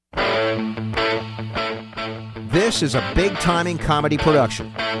This is a Big Timing Comedy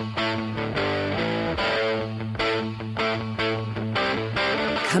production.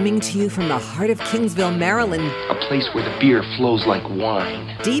 Coming to you from the heart of Kingsville, Maryland. A place where the beer flows like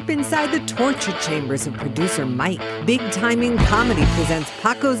wine. Deep inside the torture chambers of producer Mike, Big Timing Comedy presents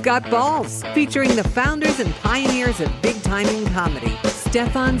Paco's Got Balls, featuring the founders and pioneers of Big Timing Comedy,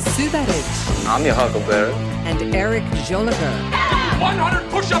 Stefan Subatic. I'm your Huckleberry. And Eric Joliger. 100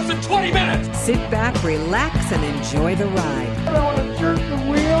 push-ups in 20 minutes! Sit back, relax, and enjoy the ride. I don't want to jerk the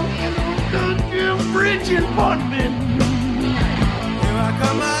wheel into a goddamn bridge in Bunman. Here I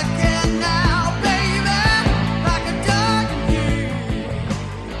come again now, baby, like a dog in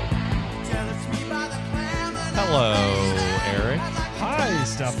jealous me by the clam. Hello, Eric. Hi,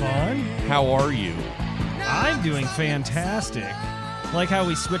 Stefan. How are you? I'm doing fantastic. Like how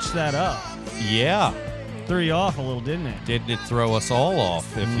we switched that up. Yeah. Threw you off a little, didn't it? Didn't it throw us all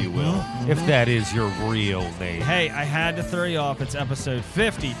off, if you will? If that is your real name. Hey, I had to throw you off. It's episode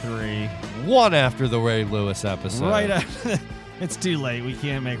 53. One after the Ray Lewis episode. Right after. It's too late. We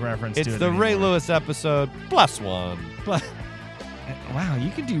can't make reference to it It's the anymore. Ray Lewis episode plus one. But, wow,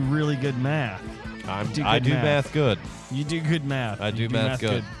 you can do really good math. I do math good. You do good math. I You do math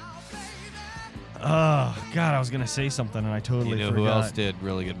good. Oh, God, I was going to say something and I totally You know forgot. who else did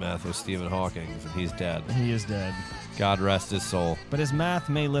really good math was Stephen Hawking, and he's dead. He is dead. God rest his soul. But his math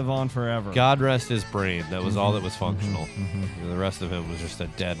may live on forever. God rest his brain. That was all that was functional. The rest of him was just a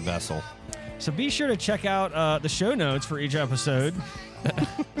dead vessel. So be sure to check out the show notes for each episode.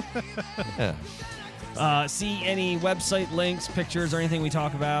 Yeah. See any website links, pictures, or anything we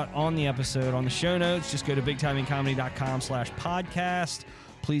talk about on the episode on the show notes. Just go to bigtimingcomedy.com/podcast.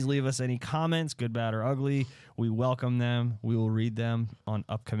 Please leave us any comments, good, bad, or ugly. We welcome them. We will read them on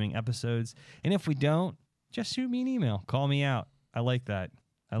upcoming episodes. And if we don't, just shoot me an email. Call me out. I like that.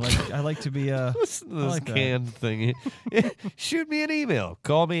 I like to be Listen to this like that. canned thing. Shoot me an email.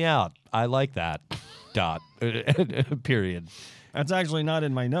 Call me out. I like that. Dot. Period. That's actually not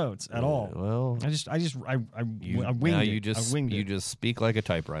in my notes at all. Well, I winged now it. you just I winged you it. just speak like a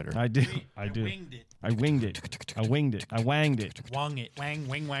typewriter. I do. I winged it. I winged it. I winged it. I wanged it. Wang it. Wang,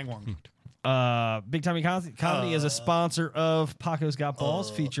 wang, wang, wang. Big Timing Comedy is a sponsor of Paco's Got Balls,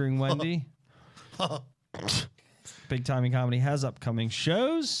 featuring Wendy. Big Timing Comedy has upcoming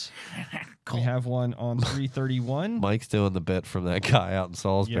shows. We have one on 331. Mike's doing the bit from that guy out in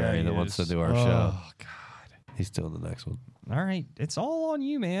Salisbury Yeah, that he wants to is. do our show. Oh, God. He's doing the next one. All right. It's all on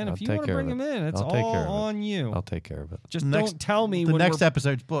you, man. I'll If you take want to care bring of him it. in, it's I'll take care all of it. on you. I'll take care of it. Just don't tell me The when next we're,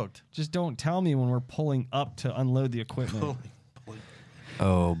 episode's booked. Just don't tell me when we're pulling up to unload the equipment.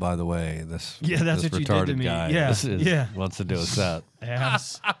 Oh, by the way, this Yeah, that's this what you did retarded to me. guy Yeah, wants to do a set.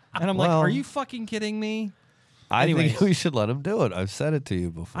 Ass. And I'm like, Well, are you fucking kidding me? I think Anyways. we should let him do it. I've said it to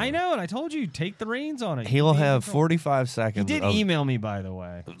you before. I know, and I told you, take the reins on it. He'll You have need 45 He seconds. did of, email me, by the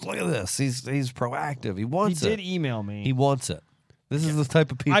way. Look at this. He's proactive. He He wants did it. email me. He wants it. This is the type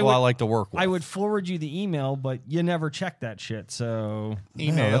of people I like to work with. I would forward you the email, but you never check that shit, so...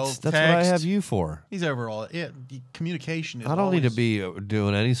 Email, that's what I text. have you for. He's over all it. Yeah, communication is I don't need to always- be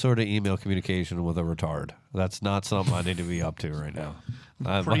doing any sort of email communication with a retard. That's not something I need to be up to right now.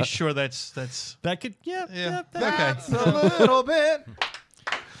 I'm Pretty not- sure that's That could... Yeah. okay. a little bit.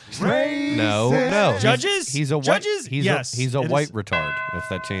 No. Judges? He's a white. Judges? He's Yes, he's a it white is. retard. If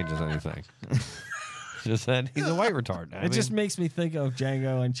that changes anything. Just said he's a white retard. It just makes me think of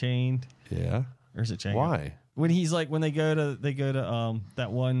Django Unchained. yeah. Or is it Django? Why? When he's like, when they go to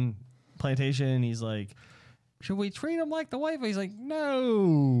that one plantation, and he's like, should we treat him like the wife? He's like,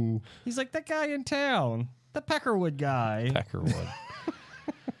 no. He's like, that guy in town, the Peckerwood guy. Peckerwood.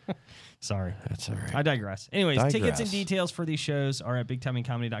 Sorry. That's all right. I digress. Anyways, tickets and Digress. details for these shows are at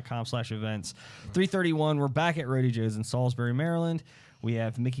bigtimingcomedy.com/events. 331, we're back at Rodeo Joe's in Salisbury, Maryland. We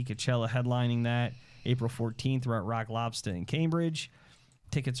have Mickey Coachella headlining that April 14th. We're at Rock Lobster in Cambridge.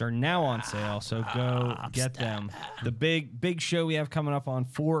 Tickets are now on sale, so go get them. The big show we have coming up on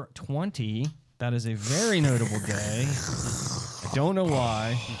 4/20. That is a very notable day. I don't know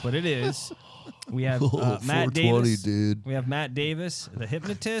why, but it is. We have Matt 420, Davis. dude. We have Matt Davis, the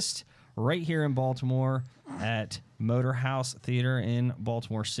hypnotist, right here in Baltimore at Motor House Theater in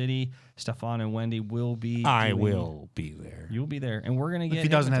Baltimore City. Stefan and Wendy will be. I will be there. You'll be there, and we're gonna get. he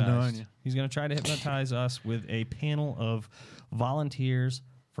doesn't have hypnotized. pneumonia. He's gonna try to hypnotize us with a panel of volunteers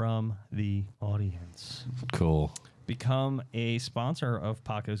from the audience. Cool. Become a sponsor of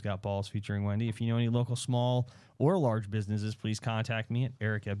Paco's Got Balls featuring Wendy. If you know any local small or large businesses, please contact me at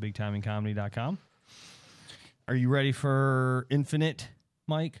eric@bigtimingcomedy.com. Are you ready for Infinite,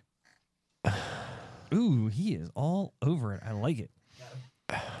 Mike? Ooh, he is all over it. I like it.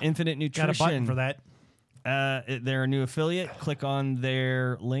 Infinite Nutrition. Got a button for that. They're a new affiliate. Click on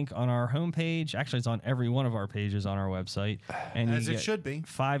their link on our homepage. Actually, it's on every one of our pages on our website. And As you it get should be.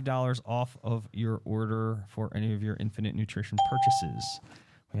 $5 off of your order for any of your Infinite Nutrition purchases.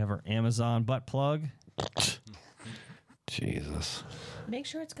 We have our Amazon butt plug. Jesus. Make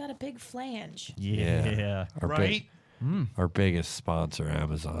sure it's got a big flange. Yeah. Our biggest sponsor,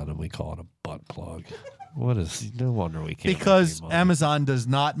 Amazon, and we call it a butt plug. What is? No wonder we can't. Because make any money. Amazon does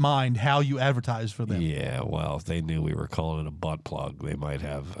not mind how you advertise for them. Yeah, well, if they knew we were calling it a butt plug, they might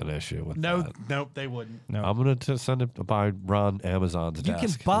have an issue with that. Nope, they wouldn't. No. I'm going to send it by Ron Amazon's You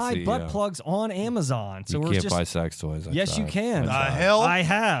desk. can buy the butt CEO. plugs on Amazon. So You we're can't just buy sex toys. I Yes, you tried. can. I The tried. hell? I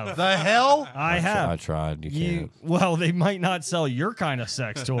have. The hell? I have. I tried. You can't. Well, they might not sell your kind of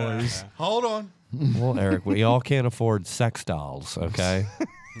sex toys. Hold on. Well, Eric, we all can't afford sex dolls, okay?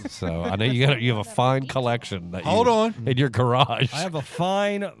 So I know you have a fine collection that Hold on. in your garage. I have a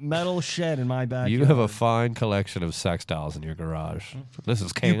fine metal shed in my backyard. You have a fine collection of sex dolls in your garage. This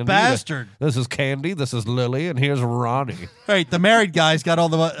is Candy. You bastard. This is Candy. This is Lily, and here's Ronnie. Right, the married guy's got all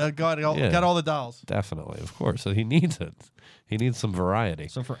the got all the dolls. Definitely, of course. So he needs it. He needs some variety.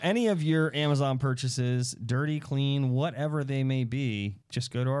 So for any of your Amazon purchases, dirty, clean, whatever they may be,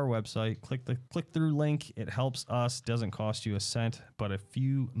 just go to our website, click the click-through link. It helps us. Doesn't cost you a cent, but a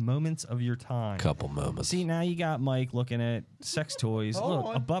few moments of your time. Couple moments. See, now you got Mike looking at sex toys. Hold Look,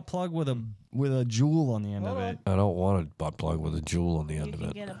 on. a butt plug with a jewel on the end of it. I don't want a butt plug with a jewel on the You end of can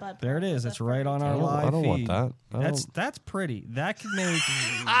it. get a butt There it plug is. with It's a right on our furry live I don't want feed. that. That's pretty. That could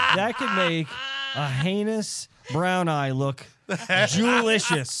make a heinous brown eye look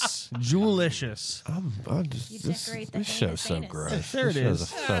jewelicious. Jewelicious. I'm just, You this decorate the this show's heinous so anus. gross. There This it show's is.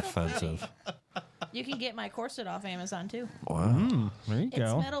 so offensive. You can get my corset off Amazon too. Wow. There you It's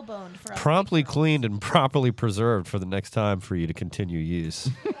go. metal boned for us Promptly big girls. cleaned and properly preserved for the next time for you to continue use.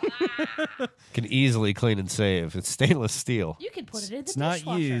 Can easily clean and save. It's stainless steel. You can put it in the It's not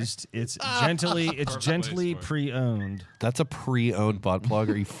dishwasher. used. It's gently pre-owned. That's a pre-owned butt plug.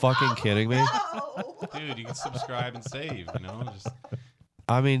 Are you fucking kidding me? Dude, you can subscribe and save, you know? Just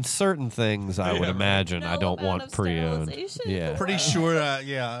I mean, certain things I would imagine I No don't amount want of pre-owned. sterilization. Yeah. Pretty sure,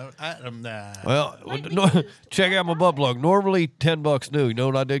 nah. Well, Might be no, used. check out my butt plug. Normally $10 new. You know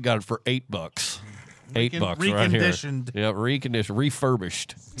what I did? Got it for $8. $8 right here. Reconditioned. Yeah, reconditioned,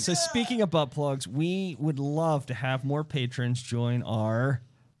 refurbished. So speaking of butt plugs, we would love to have more patrons join our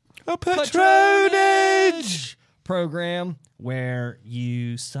Patronage. program where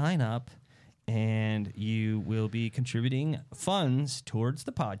you sign up and you will be contributing funds towards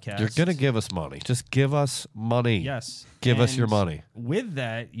the podcast. You're going to give us money. Just give us money. Yes. Give us And your money. With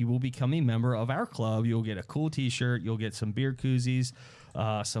that, you will become a member of our club. You'll get a cool t-shirt. You'll get some beer koozies,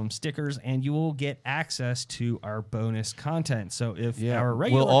 some stickers, and you will get access to our bonus content. So if our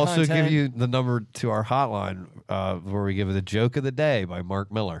regular We'll also content, give you the number to our hotline where we give you the joke of the day by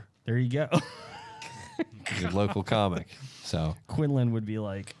Mark Miller, There you go. the local comic. So Quinlan would be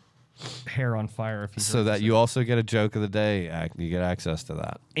like hair on fire if he so heard that this. you also get a joke of the day. You get access to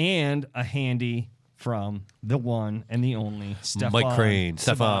that. And a handy from the one and the only Stefan. Mike Crane,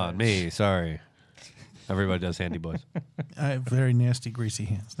 Stefan, Savage. me. Sorry. Everybody does handy boys. I have very nasty, greasy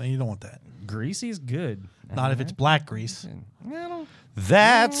hands. No, you don't want that. Greasy's good. Not if it's black grease.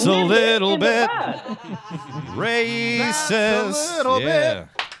 That's a little bit racist. That's a little yeah.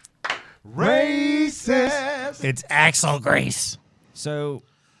 Racist. It's Axel Grease. So,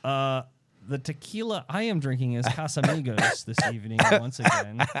 the tequila I am drinking is Casamigos this evening once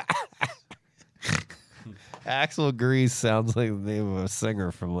again. Axel Grease sounds like the name of a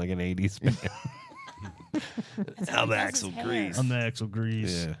singer from like an 80s band. I'm Axel Grease. I'm the Axel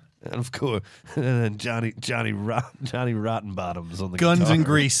Grease. Yeah. And of course, and then Johnny Rottenbottom's on the Guns guitar. and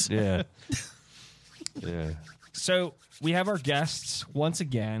grease. Yeah. Yeah. So we have our guests once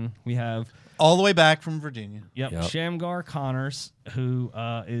again. We have All the way back from Virginia. Yep. Shamgar Connors, who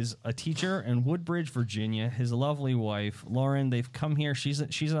is a teacher in Woodbridge, Virginia. His lovely wife, Lauren. They've come here. She's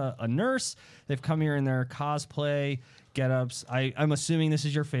a nurse. They've come here in their cosplay get-ups. I'm assuming this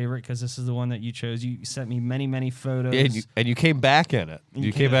is your favorite because this is the one that you chose. You sent me many photos. Yeah, and you came back in it. And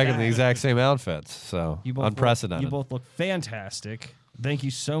You came back in the exact same outfits. So You both unprecedented. you both look fantastic. Thank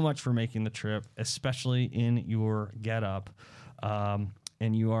you so much for making the trip, especially in your get-up.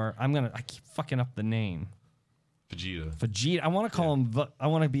 And you are. I keep fucking up the name. Vegeta. I want to call him. I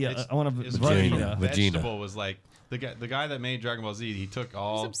want to be. I want to. It's Vegeta. Vegetable was like the guy that made Dragon Ball Z. He took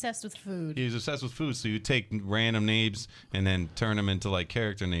all. He's obsessed with food. He was obsessed with food, so you take random names and then turn them into like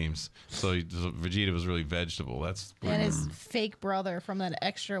character names. So Vegeta was really vegetable. That's And his fake brother from that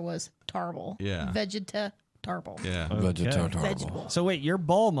extra was Tarble. Yeah. Vegeta vegetable. Yeah. Vegetable. So wait, you're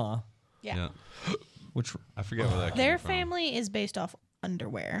Bulma. Yeah. Which I forget where that Their came from. family is based off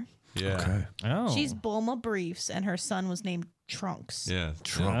underwear. Yeah. Okay. Oh. She's Bulma Briefs, and her son was named Trunks. Yeah.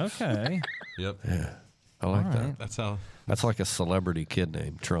 Trunks. Okay. Yep. Yeah. I like All that. right. That's how. That's like a celebrity kid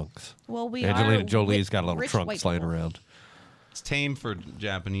name, Trunks. Well, we Angelina are Jolie's got a little rich trunks white laying people. around. It's tame for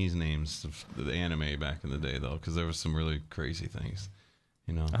Japanese names of the anime back in the day, though, because there was some really crazy things.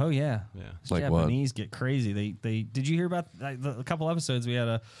 You know. Oh yeah. Yeah. Like what? Japanese get crazy. They did you hear about a couple episodes? We had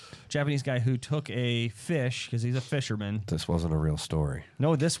a Japanese guy who took a fish because he's a fisherman. This wasn't a real story.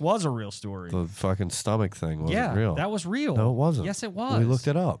 No, this was a real story. The fucking stomach thing wasn't Yeah, real. that was real. No, it wasn't. Yes, it was. We looked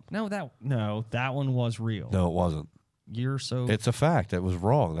it up. No, that one was real. No, it wasn't. You're so. It's a fact. It was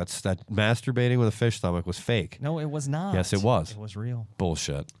wrong. That masturbating with a fish stomach was fake. No, it was not. Yes, it was. It was real.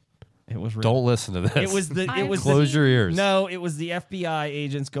 Bullshit. It was real. Don't listen to this. It was the. It was Close your ears. No, it was the FBI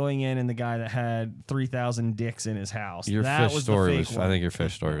agents going in and the guy that had 3,000 dicks in his house. Your that fish was story the was. fake one. I think your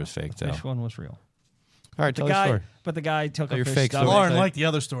fish story was fake. The Too. fish one was real. All right, The tell your guy, story. but the guy took Tell a your fish fake stomach. story. Lauren liked the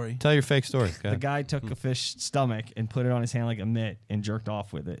other story. Tell your fake story. The guy took a fish stomach and put it on his hand like a mitt and jerked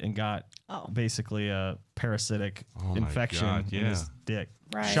off with it and got basically a parasitic my infection God, in his dick.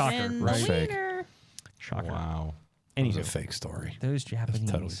 Right. Shocker. And Right. the Fake. wiener. Shocker. Wow. It was Anywho, a fake story. those Japanese.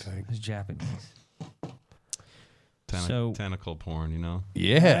 totally fake. Those Japanese. So, tentacle porn, you know?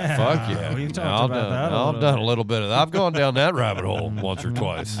 Yeah, fuck yeah. We've talked I've about done, that a I've little done bit. a little bit of that. I've gone down that rabbit hole once or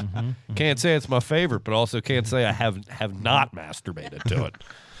twice. Can't say it's my favorite, but also can't say I have not masturbated to it.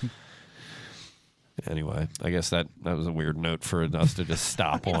 Anyway, I guess that was a weird note for us to just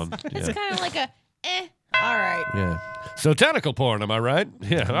stop on. It's Yeah. kind of like a all right. Yeah. So tentacle porn, am I right?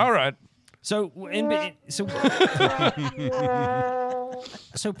 Yeah. All right. So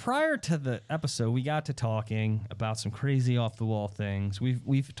so prior to the episode, we got to talking about some crazy off the wall things.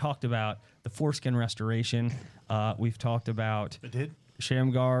 We've talked about the foreskin restoration. We've talked about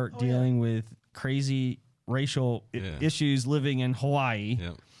Shamgar dealing with crazy racial issues living in Hawaii.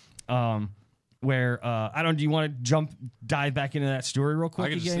 Yep. Where I don't. Do you want to dive back into that story real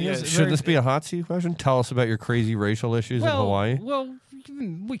quick again? Should this be a hot seat question? Tell us about your crazy racial issues in Hawaii. Well,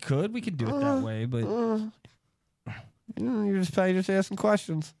 we could do it that way, but You're just asking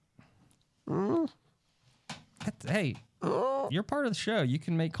questions. hey, you're part of the show. You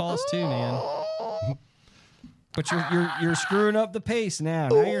can make calls too, man. But you're screwing up the pace now.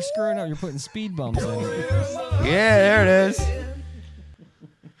 Now you're screwing up. You're putting speed bumps in. Yeah, there it is.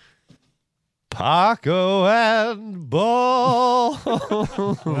 Paco and Bull.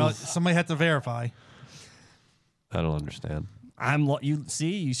 Well, somebody had to verify. I don't understand.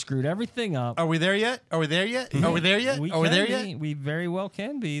 You screwed everything up. Are we there yet? Are we there yet? Are we there yet? Are we can there be. yet? We very well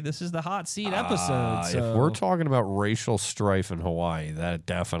can be. This is the hot seat episode. So. If we're talking about racial strife in Hawaii, that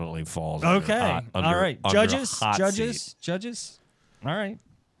definitely falls. Okay. Under All right. under Judges. hot Judges. seat. Judges. All right.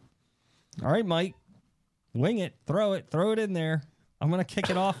 All right, Mike. Wing it. Throw it. Throw it in there. I'm going to kick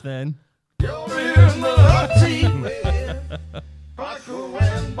it off then.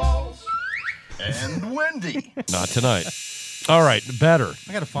 And Wendy. Not tonight. All right, better.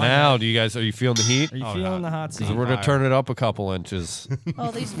 I gotta find now. Do you guys are you feeling the heat? Are you feeling the hot seat? Because we're gonna turn it up a couple inches.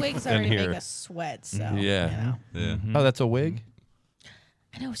 Well, these wigs in already here. make us sweat, so. Yeah. You know. Yeah. Oh, that's a wig.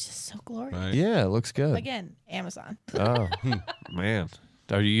 I know, it's just so glorious. Right. Yeah, it looks good. Again, Amazon. Oh man,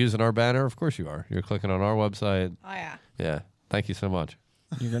 are you using our banner? Of course you are. You're clicking on our website. Oh, yeah. Yeah. Thank you so much.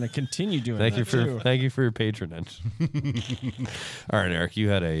 You're going to continue doing Thank that you for too. thank you for your patronage. All right, Eric, you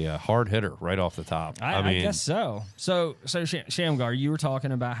had a hard hitter right off the top. I guess so. So Shamgar, you were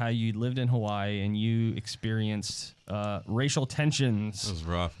talking about how you lived in Hawaii and you experienced racial tensions. It was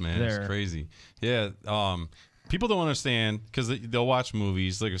rough, man. There. It's crazy. Yeah. People don't understand because they'll watch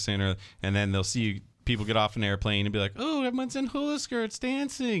movies, like I was saying earlier, and then they'll see people get off an airplane and be like, "Oh, everyone's in hula skirts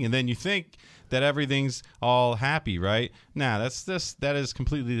dancing," and then you think that everything's all happy, right? Nah, that is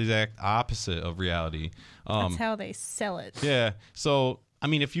completely the exact opposite of reality. That's how they sell it. Yeah. So, I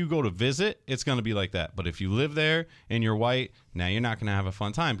mean, if you go to visit, it's going to be like that. But if you live there and you're white, now you're not going to have a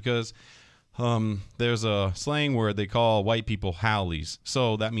fun time because there's a slang word they call white people howlies.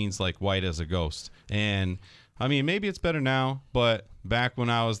 So that means like white as a ghost. And I mean, maybe it's better now, but back when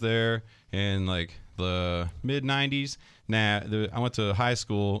I was there in like the mid 90s, I went to high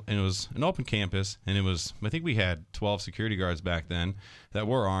school and it was an open campus, and I think we had 12 security guards back then that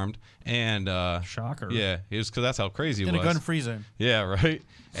were armed. And Shocker. Yeah, it was because that's how crazy it In was. a gun-free zone. Yeah, right.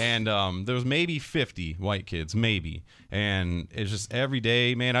 And there was maybe 50 white kids, maybe. And it's just every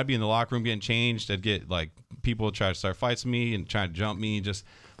day, man, I'd be in the locker room getting changed. I'd get like people would try to start fights with me and try to jump me, just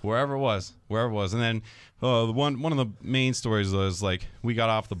wherever it was, wherever it was. And then one of the main stories was like we got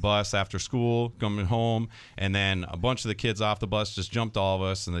off the bus after school coming home, and then a bunch of the kids off the bus just jumped all of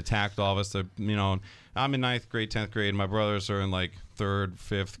us and they attacked all of us. I'm in 9th grade, 10th grade. My brothers are in like 3rd,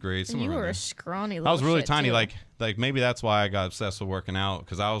 5th grade. And you were a scrawny little I was really shit, tiny. too. Like maybe that's why I got obsessed with working out,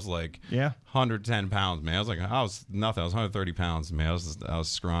 because I was like 110 pounds, man. I was nothing. I was 130 pounds, man. I was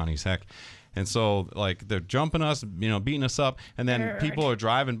scrawny as heck. And so, like, they're jumping us, beating us up. And then people are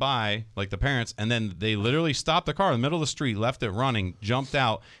driving by, like the parents, and then they literally stopped the car in the middle of the street, left it running, jumped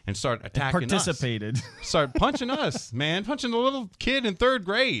out, and started attacking participated. us. Started punching us, man. Punching a little kid in 3rd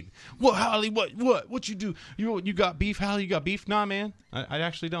grade. What, Holly? What you do? You got beef, Holly? You got beef? Nah, man. I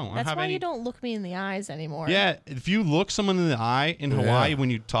actually don't. That's why you don't look me in the eyes anymore. Yeah, if you look someone in the eye in Hawaii when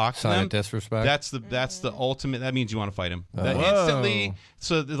you talk to them, disrespect. That's the ultimate. That means you want to fight him. That instantly.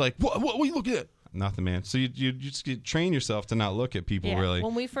 So they're like, what are you looking at? Nothing, man. So you just train yourself to not look at people. Really.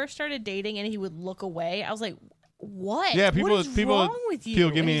 When we first started dating and he would look away, I was like, what? Yeah, people wrong with you?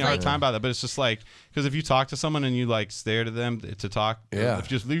 People give me a hard time about that, but it's just like, because if you talk to someone and you like stare to them to talk, if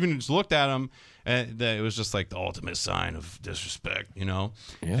you just looked at them, and it was just like the ultimate sign of disrespect, and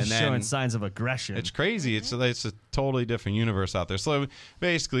then showing signs of aggression. It's crazy. It's a totally different universe out there. So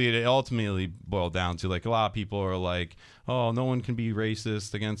basically, it ultimately boiled down to like a lot of people are like, oh, no one can be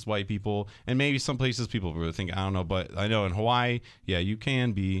racist against white people, and maybe some places people really think, I don't know, but I know in Hawaii, yeah, you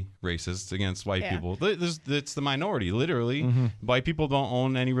can be racist against white people. It's the minority, literally. White people don't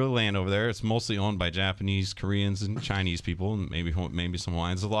own any real land over there. It's mostly owned by Japanese, Koreans, and Chinese people, and maybe some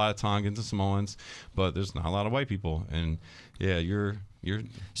Hawaiians. There's a lot of Tongans and Samoans, but there's not a lot of white people. And yeah, you're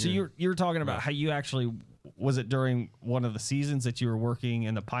you're talking about how you actually, was it during one of the seasons that you were working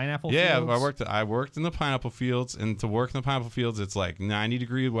in the pineapple fields? Yeah, I worked in the pineapple fields, and to work in the pineapple fields, it's like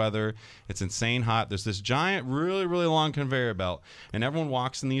 90-degree weather. It's insane hot. There's this giant, really, really long conveyor belt, and everyone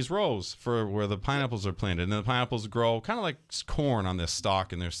walks in these rows for where the pineapples are planted, and the pineapples grow kind of like corn on this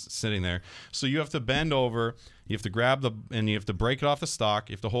stalk, and they're sitting there. So you have to bend over. You have to grab and you have to break it off the stalk.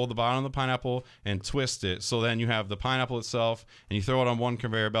 You have to hold the bottom of the pineapple and twist it. So then you have the pineapple itself, and you throw it on one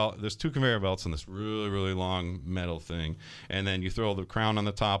conveyor belt. There's 2 conveyor belts on this really, really long metal thing. And then you throw the crown on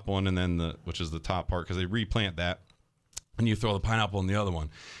the top one, and then which is the top part, because they replant that. And you throw the pineapple in the other one.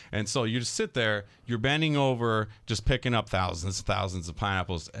 And so you just sit there, you're bending over, just picking up thousands and thousands of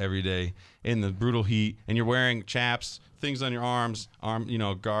pineapples every day in the brutal heat. And you're wearing chaps, things on your arms,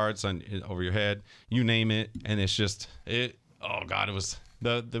 guards over your head, you name it. And it's just, oh God, it was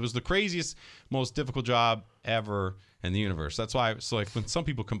the craziest, most difficult job ever in the universe. That's why, so like when some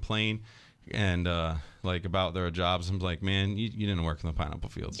people complain and like about their jobs, I'm like, man, you didn't work in the pineapple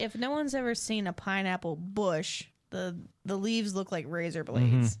fields. If no one's ever seen a pineapple bush, the leaves look like razor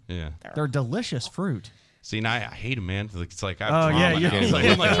blades. Yeah. They're delicious fruit. See, now I hate them, man. It's like I'm I'm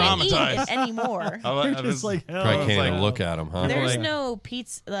like traumatized anymore. Just like, probably can't even look at them, huh? There's no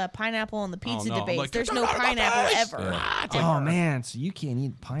pineapple and the pizza debates. Like, There's no pineapple ever. Yeah. Oh man, so you can't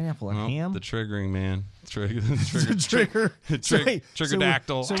eat pineapple and ham? The triggering, man. Trigger.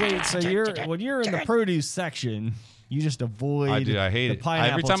 Trigger-dactyl. So when you're in the produce section, you just avoid. I hate the it.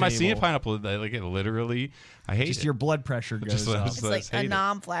 Pineapple Every time I see a table. pineapple, it literally. I hate just it. your blood pressure goes up. It's like a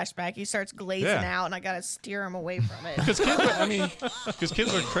flashback. He starts glazing out, and I gotta steer him away from it. Because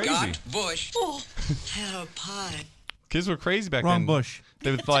kids are crazy. Got bush. Oh, hello, pie. Kids were crazy back Wrong then. bush.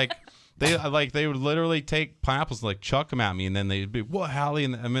 They would they would literally take pineapples and like chuck them at me, and then they'd be, what, Hallie?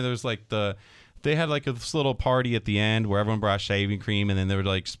 And I mean, there was like they had like this little party at the end where everyone brought shaving cream, and then they were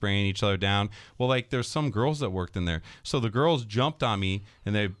like spraying each other down. Well, like there's some girls that worked in there, so the girls jumped on me,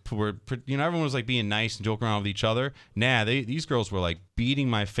 and they were, everyone was like being nice and joking around with each other. Nah, these girls were like beating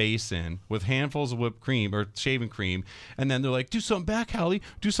my face in with handfuls of whipped cream or shaving cream, and then they're like, do something back, Hallie,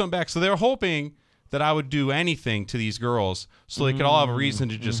 do something back. So they were hoping that I would do anything to these girls so they could all have a reason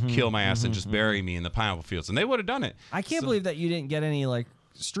to just kill my ass and just bury me in the pineapple fields, and they would have done it. I can't believe that you didn't get any like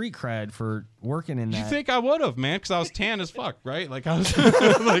street cred for working in that. You think I would have, man? Because I was tan as fuck, right? Like I was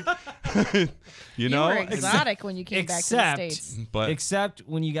like, you were exotic when you came back to the States. Except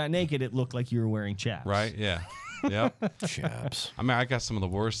when you got naked, it looked like you were wearing chaps. Right? Yeah. Yep. Chaps. I mean, I got some of the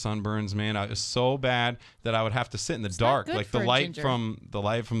worst sunburns, man. It was so bad that I would have to sit in the dark. Like the light from the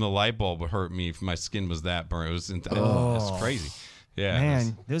light bulb would hurt me if my skin was that burnt. It was it's crazy. Yeah,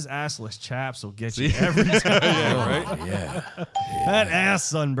 man, those assless chaps will get you every time. Yeah, right. Yeah. That ass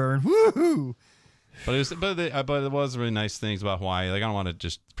sunburn. Woohoo! But it was really nice things about Hawaii. Like I don't want to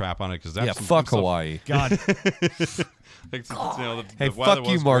just crap on it because that's fuck Hawaii. God. Like, hey, fuck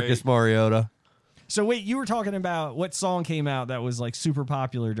you, Marcus Mariota. So wait, you were talking about what song came out that was like super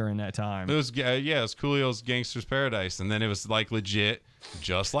popular during that time? It was it was Coolio's Gangster's Paradise, and then it was like legit,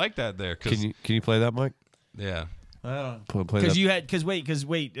 just like that there. Can you play that, Mike? Yeah. Because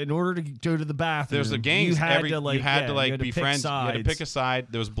wait. In order to go to the bathroom, there's a gang. You had to you had to be friends. Sides. You had to pick a side.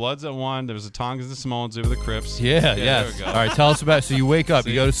 There was Bloods at one. There was the Tongans and Samoans. There were the Crips. Yeah. There we go. All right, tell us about. So you wake up,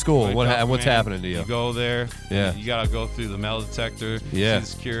 you go to school. What's man, happening to you? You go there. Yeah. You gotta go through the metal detector. Yeah. See the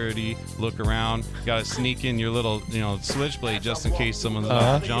security. Look around. You gotta sneak in your little switchblade just in case someone's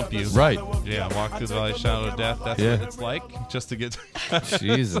about to jump you. Right. Yeah. Walk through the valley of shadow of death. That's what it's like. Just to get.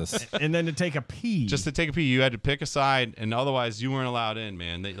 Jesus. And then to take a pee. Just to take a pee, you had to pick a side, and otherwise you weren't allowed in,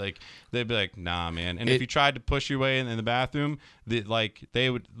 man. They'd be like, nah, man. And if you tried to push your way in the bathroom,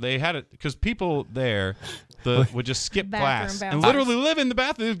 they had it because people there would just skip class and literally live in the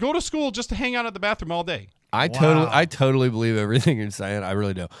bathroom. They'd go to school just to hang out at the bathroom all day. I totally believe everything you're saying. I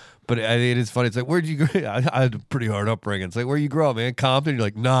really do. But I think it's funny. It's like, where'd you go? I had a pretty hard upbringing. It's like, where you grow up, man? Compton? You're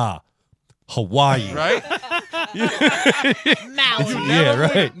like, nah, Hawaii. Right? Maui. Yeah,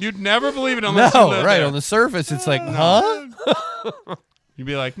 right. You'd never believe it unless you lived there. On the surface, it's like, huh? You'd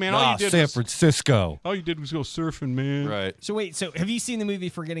be like, man, all you did San Francisco. All you did was go surfing, man. Right. So wait, have you seen the movie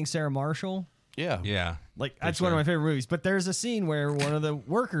Forgetting Sarah Marshall? Yeah. Yeah. Like that's one of my favorite movies. But there's a scene where one of the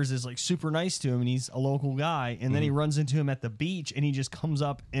workers is like super nice to him, and he's a local guy, and then he runs into him at the beach, and he just comes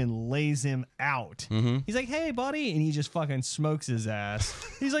up and lays him out. He's like, "Hey, buddy," and he just fucking smokes his ass.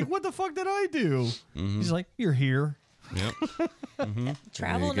 He's like, "What the fuck did I do?" He's like, "You're here." Yep.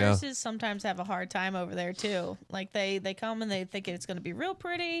 Travel nurses sometimes have a hard time over there too. Like they come and they think it's going to be real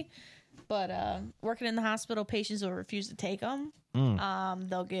pretty, but working in the hospital, patients will refuse to take them.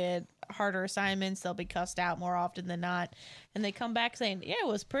 They'll get harder assignments. They'll be cussed out more often than not, and they come back saying, "Yeah, it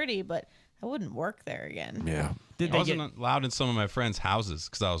was pretty, but I wouldn't work there again." Yeah. I wasn't allowed in some of my friends' houses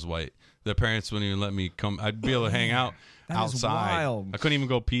because I was white. Their parents wouldn't even let me come. I'd be able to hang out outside. Wild. I couldn't even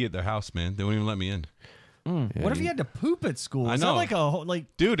go pee at their house, man. They wouldn't even let me in. What if you had to poop at school? I Is know. that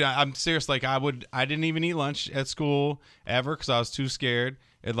like Dude, I'm serious. Like I didn't even eat lunch at school ever because I was too scared.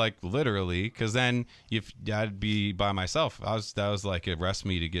 It literally, because then if I'd be by myself, that was like arrest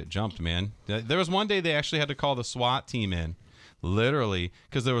me to get jumped, man. There was one day they actually had to call the SWAT team in, literally,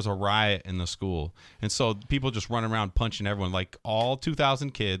 because there was a riot in the school, and so people just run around punching everyone, like all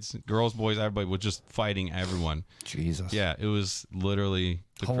 2,000 kids, girls, boys, everybody was just fighting everyone. Jesus. Yeah, it was literally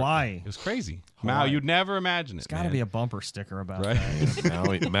Hawaii. It was crazy. Maui, you'd never imagine it. There's got to be a bumper sticker about Right?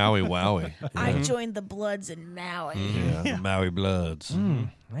 that. Maui, Wowie. I joined the Bloods in Maui. Yeah, the Maui Bloods. Man.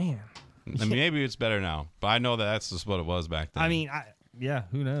 I mean, maybe it's better now, but I know that's just what it was back then. I mean,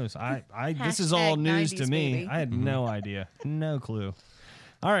 who knows? This is all news to 90s, me. baby. I had no idea, no clue.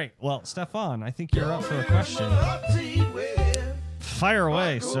 All right, well, Stefan, I think you're up for a question. Fire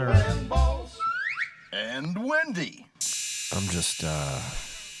away, sir. And Wendy. I'm just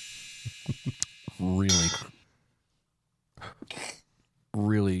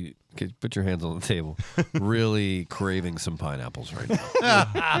really put your hands on the table. Really craving some pineapples right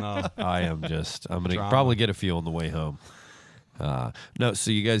now. I'm gonna probably get a few on the way home. No, so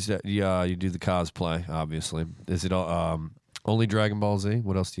you guys, you do the cosplay, obviously. Is it only Dragon Ball Z?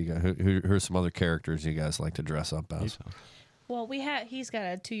 What else do you got? Who are some other characters you guys like to dress up as? Well, he's got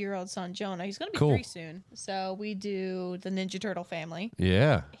a 2-year-old son, Jonah. He's going to be Cool. 3 soon. So we do the Ninja Turtle family.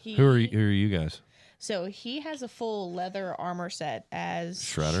 Yeah. Who are you guys? So he has a full leather armor set as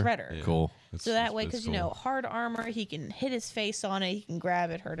Shredder. Yeah. Cool. So that way, because, hard armor, he can hit his face on it. He can grab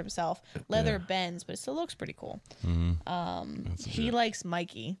it, hurt himself. Leather bends, but it still looks pretty cool. He likes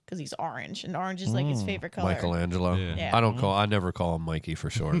Mikey because he's orange, and orange is like his favorite color. Michelangelo. Yeah. I never call him Mikey for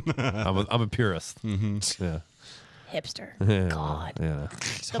short. I'm a purist. Yeah. Hipster. Yeah. God. Yeah.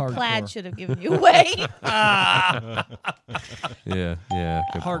 The plaid should have given you away. Yeah.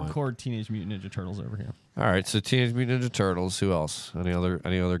 Good point. Hardcore Teenage Mutant Ninja Turtles over here. All right, so Teenage Mutant Ninja Turtles. Who else? Any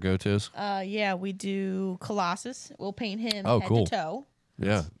other go-tos? Yeah, we do Colossus. We'll paint him Oh, head cool. to toe.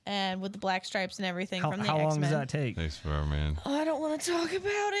 Yeah. And with the black stripes and everything from the How X-Men. long does that take? Thanks for our man. Oh, I don't want to talk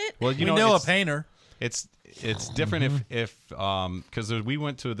about it. Well, We know a painter. It's different if because we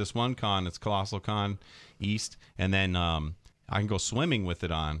went to this one con, it's Colossal Con East, and then I can go swimming with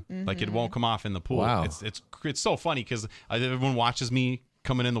it on, like it won't come off in the pool. Wow. It's so funny because everyone watches me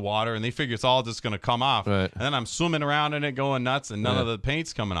coming in the water, and they figure it's all just going to come off. Right. And then I'm swimming around in it, going nuts, and none of the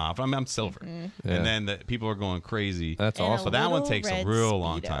paint's coming off. I'm silver. Mm-hmm. Yeah. And then people are going crazy. That's And awesome. But that one little takes a red real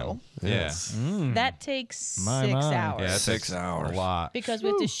long Speedo. time. Yes. Yeah. That takes 6 My. hours. Yeah, it 6 takes hours. a lot. Because we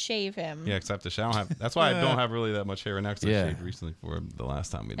have to shave him. Yeah, except I don't have. That's why I don't have really that much hair now. Because I Yeah. shaved recently for the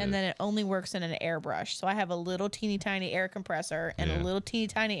last time we did. And then it only works in an airbrush. So I have a little teeny tiny air compressor and a Yeah. little teeny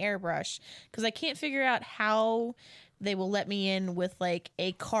tiny airbrush because I can't figure out how they will let me in with like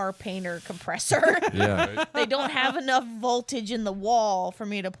a car painter compressor. Yeah. They don't have enough voltage in the wall for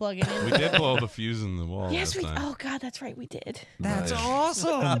me to plug it in. we did blow the fuse in the wall. Yes, last we. time. Oh God, that's right, we did. That's Nice.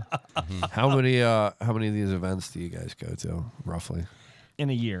 awesome. How many of these events do you guys go to roughly? In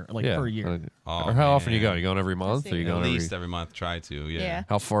a year, like per year. Oh, or how often you go? man. You going every month? Or you At going least every month. Try to. Yeah. Yeah.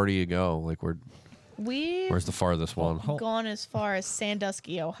 How far do you go? Like We've where's the farthest one? gone as far as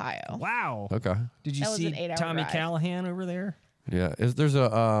Sandusky, Ohio. Wow. Okay. Did you That was see an 8-hour Tommy drive. Callahan over there? Yeah. There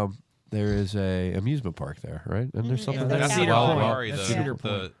is a amusement park there, right? And there's something the there. That's the Cedar Point. Kalahari. That's The Cedar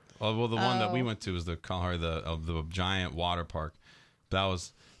Point. well, the one that we Oh. went to was the Kalahari, of the giant water park. That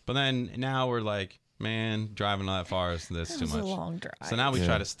was. But then now we're like, man, driving all that far that's That too was much. a long drive. So now we Yeah.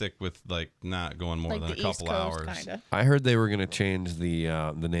 try to stick with like not going more like than the a East couple Coast, hours. kind of. I heard they were going to change the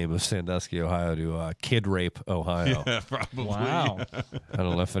name of Sandusky, Ohio, to Kid Rape, Ohio. Yeah, probably. Wow. I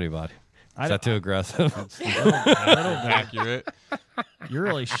don't know if anybody. I Is that too aggressive? Accurate. You're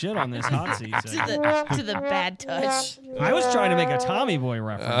really shit on this hot seat. To the bad touch. I was trying to make a Tommy Boy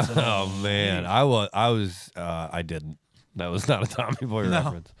reference. Oh man, I didn't. That was not a Tommy Boy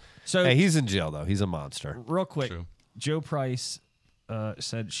reference. So Hey, he's in jail though. He's a monster. real quick, True. Joe Price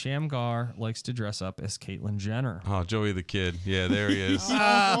said Shamgar likes to dress up as Caitlyn Jenner. Oh, Joey the Kid. Yeah, there he is.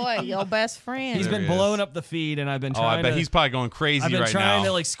 Oh boy, your best friend. He's There been he is. blowing up the feed, and I've been Oh, trying I bet to. he's probably going crazy I've been right trying now.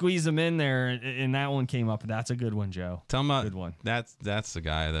 to like squeeze him in there, and that one came up. That's a good one, Joe. Tell him Good one. That's the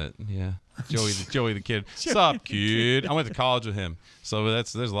guy that Joey the Kid. What's up, kid? I went to college with him, so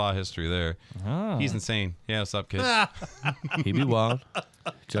there's a lot of history there. Oh. He's insane. Yeah, what's up, kid? He be wild.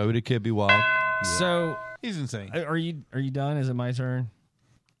 Joey the Kid be wild. So He's insane. are you done? Is it my turn?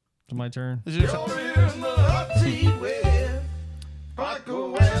 Is it my turn? Is it-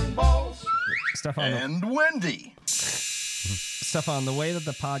 Paco and Boss Stefan, and Wendy. Stefan, the way that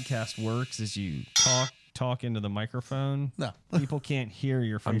the podcast works is you talk into the microphone. No. People can't hear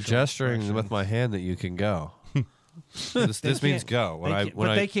your facial I'm gesturing expressions. with my hand that you can go. this means can't- go.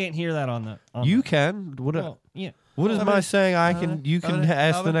 They can't hear that on the. You can. Well, yeah. What is my saying? You can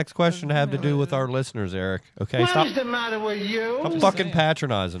ask the next question to have to do with our listeners, Eric. Okay, stop the matter with you? fucking saying.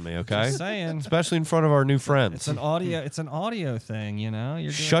 patronizing me. Okay, Just saying. especially in front of our new friends. It's an audio thing, you know.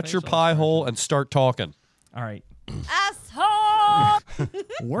 You're doing Shut your facial pie hole expressions. and start talking. All right. Asshole.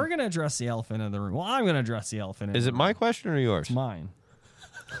 We're gonna address the elephant in the room. Well, I'm gonna address the elephant. Is it my question or yours? It's mine.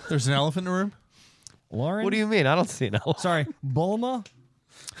 There's an elephant in the room? Lauren. What do you mean? I don't see an elephant. Sorry, Bulma.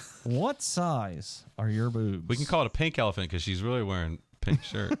 What size are your boobs? We can call it a pink elephant because she's really wearing a pink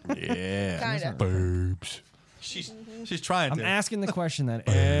shirt. Yeah. Kind of. Boobs. She's trying I'm to. asking the question that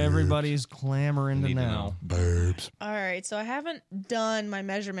everybody's clamoring to Need to know. know. Boobs. All right, so I haven't done my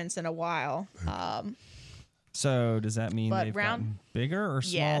measurements in a while. So does that mean But they've round- gotten bigger or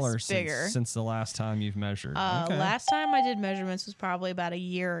Yes, smaller bigger. since the last time you've measured? Okay. Last time I did measurements was probably about a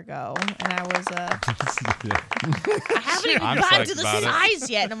year ago, and I was I haven't even I'm gotten psyched to the about it. size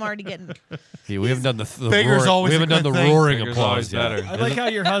yet, and I'm already getting. Yeah, we haven't done the Bigger's roaring, always we a haven't done good the thing. roaring Bigger's applause always yet. better. I like how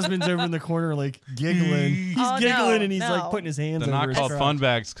your husband's over in the corner, like giggling. He's Oh, giggling no, and he's no. like putting his hands They're over not his called crotch. fun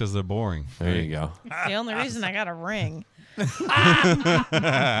bags because they're boring. There you go. It's the only reason I got a ring.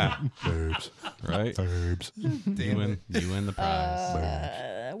 Boobs. Right? Boobs. You win the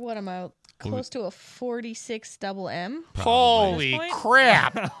prize. What am I? Close to a 46 double M. Holy Point?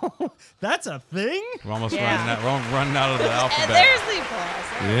 crap. That's a thing? We're almost Yeah. running out of the And alphabet. there's the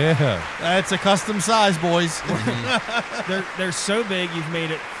applause. Yeah. That's a custom size, boys. They're so big you've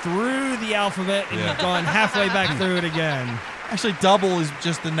made it through the alphabet and Yeah. you've gone halfway back through it again. Actually, double is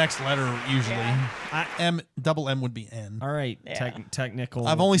just the next letter usually. Yeah. Double M would be N. All right, Yeah. technical.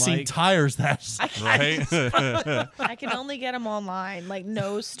 I've only seen Mike. tires that size. Right? I can only get them online. Like,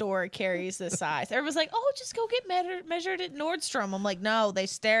 no store carries this size. Everyone's like, oh, just go get measured at Nordstrom. I'm like, no, they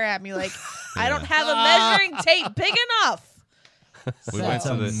stare at me like, I don't have a measuring tape big enough. we went to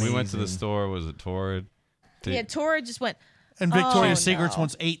the amazing. store. Was it Torrid? Yeah, Tora just went, And Victoria's Secrets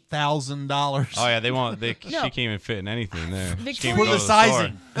wants $8,000. Oh yeah, they won't. No. She can't even fit in anything there. Victoria- She can't For go the to store.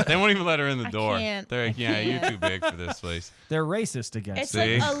 sizing. They won't even let her in the door. can't. They're like, yeah, you're too big for this place. They're racist against It's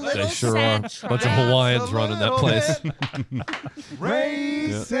See? like a little They sure are. sad Bunch of triangle. Hawaiians running that place.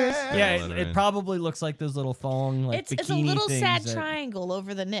 Racist. Yeah, Let her it in. probably looks like those little thong, like It's a bikini little things sad that- triangle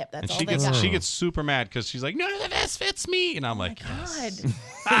over the nip. That's And all she they gets got. she gets super mad because she's like, none of this fits me, and I'm like, yes.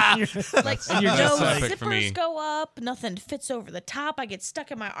 God. Like And you're no just like- Perfect for me. zippers go up, nothing fits over the top. I get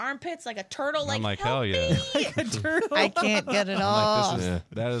stuck in my armpits like a turtle. I'm like, help hell yeah. me. I can't get it I'm off. like,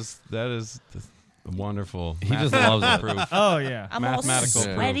 that is wonderful. He just loves it. Proof. Oh yeah. I'm all Mathematical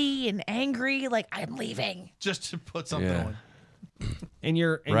proof. sweaty and angry, like I'm leaving. Just to put something Yeah. on. And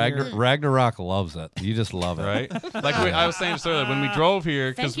you're Ragnarok loves it. You just love it. Right? Like I was saying earlier, when we drove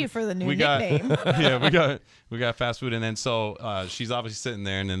here, Thank you for the new we got, nickname. yeah, we got fast food, and then so she's obviously sitting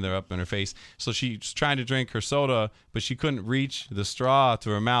there, and then they're up in her face. So she's trying to drink her soda, but she couldn't reach the straw to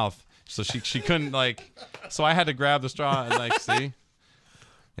her mouth, so she couldn't like. So I had to grab the straw and like see.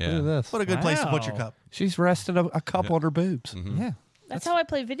 Yeah. Look at this. What a good place to put your cup. She's resting a cup on her boobs. Yeah. That's how I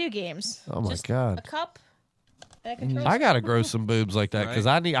play video games. Oh my Just God. A cup. and a controller. I gotta grow some boobs like that because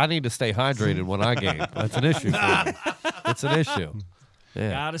I need to stay hydrated when I game. That's an issue for me. It's an issue.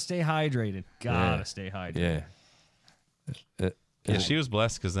 Yeah. Gotta stay hydrated. Gotta stay hydrated. Yeah. Yeah, she was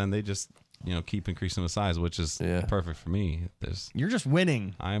blessed because then they just keep increasing the size, which is perfect for me. You're just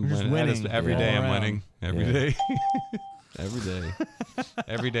winning. I'm You're just winning. winning Every all day I'm around. winning. Every day. Every day.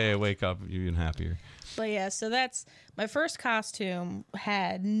 Every day I wake up even happier. But yeah, so that's my first costume.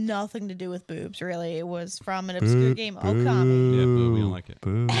 Had nothing to do with boobs, really. It was from an obscure game, Okami. Yeah, boo, we don't like it.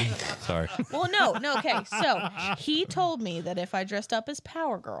 Boo. Sorry. Well, no. Okay, so he told me that if I dressed up as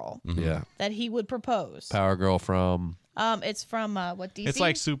Power Girl, Yeah. that he would propose. Power Girl from. It's from what DC? It's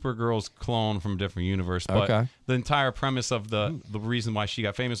like Supergirl's clone from a different universe, but Okay. the entire premise of the reason why she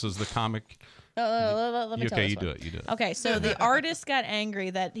got famous was the comic. Let me tell Okay, this you one. do it. You do it. Okay, so the artist got angry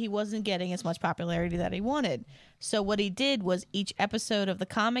that he wasn't getting as much popularity that he wanted. So what he did was each episode of the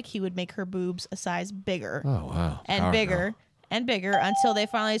comic, he would make her boobs a size bigger. Oh wow. And Power bigger Girl. and bigger until they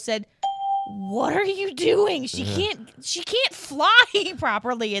finally said, "What are you doing? She can't fly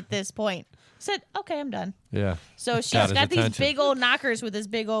properly at this point." I said, "Okay, I'm done." Yeah. So she's Got his got these attention. big old knockers with this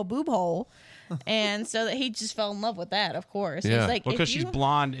big old boob hole. And so that he just fell in love with that, of course. Yeah. He's like, Well, if because she's you-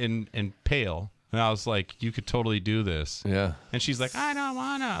 blonde and pale. And I was like, you could totally do this. Yeah. And she's like, I don't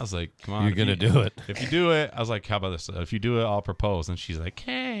wanna. I was like, come on. You're if gonna you- do it. If you do it, I was like, how about this? If you do it, I'll propose. And she's like,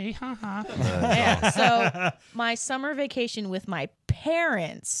 hey, haha. Yeah, so my summer vacation with my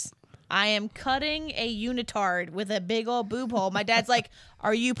parents, I am cutting a unitard with a big old boob hole. My dad's like,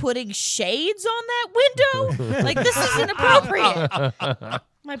 "Are you putting shades on that window? Like, this is inappropriate."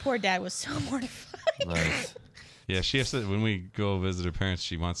 My poor dad was so mortified. Nice. Yeah, she has to, when we go visit her parents,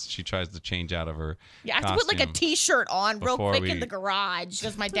 she tries to change out of her. Yeah, I have to put like a costume T-shirt on real before quick we- in the garage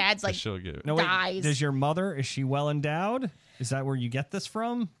because my dad's like, she'll get No, wait, dies. does your mother, is she well endowed? Is that where you get this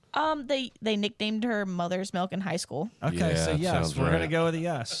from? They nicknamed her Mother's Milk in high school. Okay, Yeah, so yes, sounds we're right. gonna go with a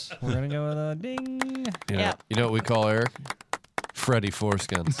yes. We're gonna go with a ding. Yeah. You know what we call Eric? Freddy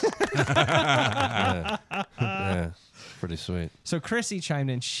Foreskins. yeah. Pretty sweet. So Chrissy chimed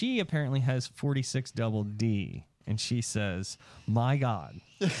in. She apparently has 46 double D, and she says, "My God."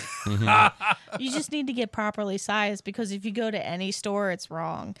 You just need to get properly sized because if you go to any store, it's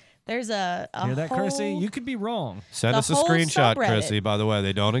wrong. There's a Hear that, whole, Chrissy? You could be wrong. Send The us a whole screenshot, subreddit. Chrissy. By the way,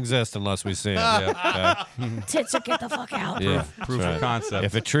 they don't exist unless we see them. tits are get the fuck out. Yeah. proof That's of right. concept.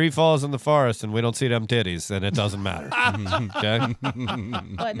 If a tree falls in the forest and we don't see them titties, then it doesn't matter. Okay?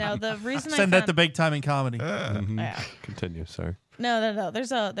 But no, the reason Send I that to Big Time in Comedy. yeah. Continue, sorry. No.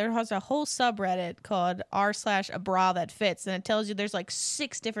 There's a whole subreddit called r/a bra that fits, and it tells you there's like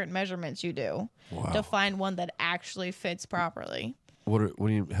 6 different measurements you do to find one that actually fits properly. What do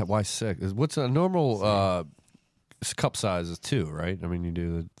you? Why 6? What's a normal cup size is 2, right? I mean, you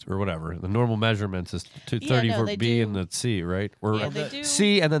do or whatever. The normal measurements is 230 Yeah, no, for they B do. and the C, right? Or Yeah, they do.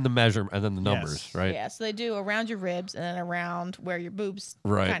 C and then the measure and then the numbers, right? Yeah, so they do around your ribs and then around where your boobs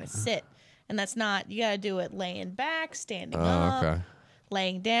Right. kind of sit. And that's not, you got to do it laying back, standing Oh, up, okay.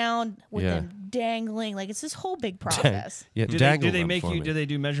 laying down with Yeah. them dangling. Like, it's this whole big process. Yeah, Do dangle they them make for you? me. Do they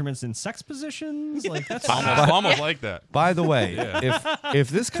do measurements in sex positions? Like that's almost like that. By the way, if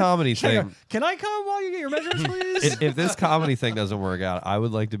this comedy thing Can I come while you get your measurements, please? if this comedy thing doesn't work out, I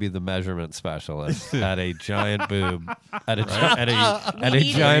would like to be the measurement specialist at a giant boob at a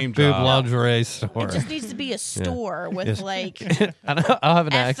need giant it. boob Dream job. lingerie store. It just needs to be a store with Yes. like I'll have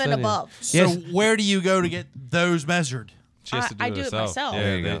an F accent. and above. So where do you go to get those measured? She has to do I it do it herself. myself.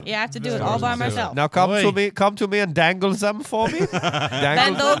 There you go. Yeah, I have to do it all by myself. Now come to me and dangle them for me.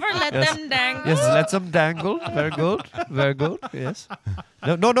 Bend over, let them dangle. Yes, let them dangle. Very good. Very good. Yes.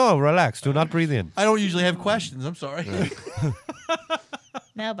 No, relax. Do not breathe in. I don't usually have questions. I'm sorry.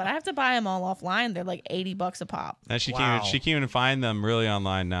 No, but I have to buy them all offline. They're like $80 a pop. And she can't even find them really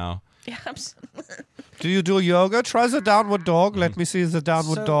online now. Yeah, Do you do yoga? Try the downward dog. Let me see the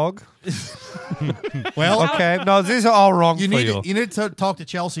downward dog. Well, okay. No, these are all wrong you for need you. you need to talk to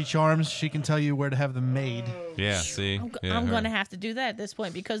Chelsea Charms. She can tell you where to have them made. Yeah, see? I'm going to have to do that at this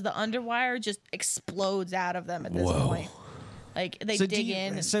point because the underwire just explodes out of them at this point. Like, they dig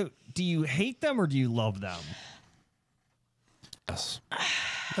in. So, do you hate them or do you love them? Yes.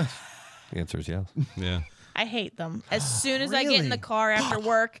 The answer is yes. Yeah. I hate them. As soon as I get in the car after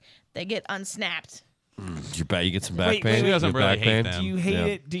work, they get unsnapped. You get some back pain? She doesn't really back hate pain? them. Do you hate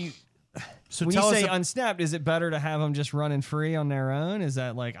it? Do you? So when tell you us say unsnapped, is it better to have them just running free on their own? Is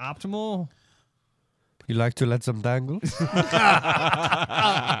that like optimal? You like to let them dangle?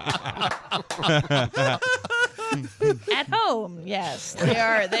 At home, yes. They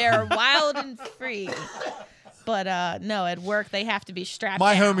are wild and free. But no, at work they have to be strapped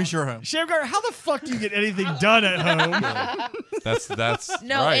My down. home is your home. Shamgar, how the fuck do you get anything done at home? That's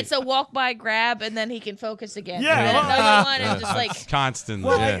No, right. it's a walk by grab and then he can focus again. Yeah. And then another one and just like It's constant.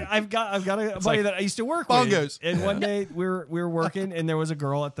 Well, yeah. I've got a buddy like that I used to work bongos. with, and one day we were working, and there was a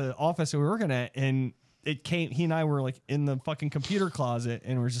girl at the office that we were working at, and it came. He and I were like in the fucking computer closet,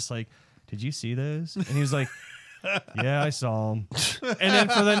 and we're just like, "Did you see those?" And he was like, "Yeah, I saw them." And then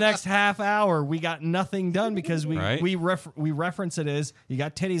for the next half hour, we got nothing done because we reference it as you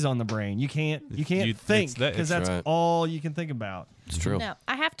got titties on the brain. You can't think because that's right. all you can think about. It's true. no.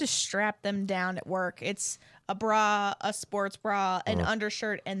 I have to strap them down at work. It's a bra, a sports bra, an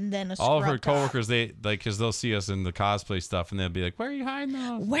undershirt, and then a scrub All of her top. coworkers, because they'll see us in the cosplay stuff, and they'll be like, "Where are you hiding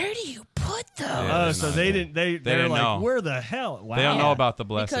those?" Where do you put those? Yeah. So they didn't. They're didn't like, know. where the hell? Wow, They don't know about the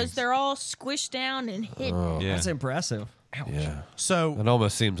blessings. Because they're all squished down and hidden. yeah. that's impressive. Yeah. So It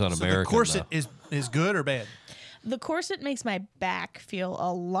almost seems the un-American. corset though. is good or bad? The corset makes my back feel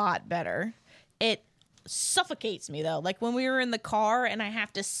a lot better. It suffocates me though. Like when we were in the car and I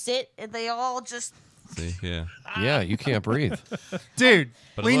have to sit, and they all just. See, yeah. Yeah, you can't breathe. Dude,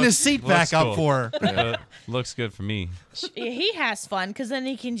 But it lean the looks- seat looks back up cool. for her. But it looks good for me. He has fun because then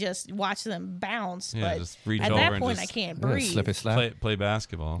he can just watch them bounce. Yeah, but just reach at over that and point, I just- can't Yeah, breathe. slippy slap. Play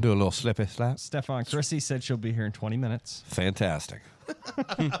basketball. Do a little slippy slap. Stefan, Chrissy said she'll be here in 20 minutes. Fantastic.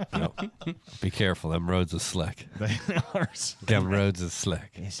 Yep. Be careful. Them roads are slick. They are Them roads are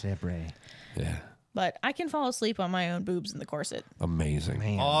slick. slippery. Yeah. But I can fall asleep on my own boobs in the corset.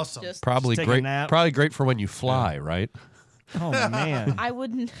 Amazing. Awesome. Just Probably Just take a great. nap. Probably great for when you fly, right? Oh man. I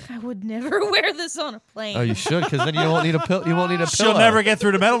would never wear this on a plane. Oh, you should, because then you won't need a pill. You won't need a pillow. She'll never get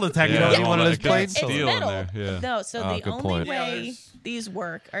through the metal detector. Yeah. You You know, want one of those those planes? It's Steel in metal. there, yeah. No, so Oh, the good only point. way these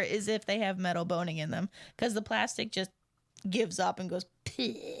work is if they have metal boning in them, because the plastic just gives up and goes.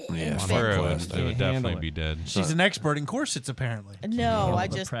 Yeah, For fuck her, it plastic. would definitely handle it. be dead. She's an expert in corsets, apparently. No, I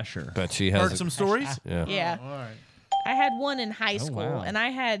The just pressure. But she has Heard a- some stories? Yeah. yeah. All right. I had one in high school, wow. and I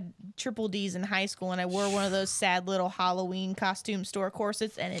had triple D's in high school, and I wore one of those sad little Halloween costume store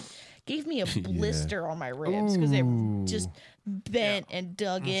corsets, and it gave me a blister on my ribs because it just bent and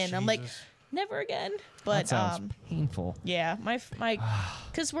dug in. I'm like, never again. But That sounds painful. yeah, my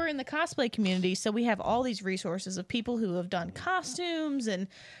because we're in the cosplay community, so we have all these resources of people who have done costumes, and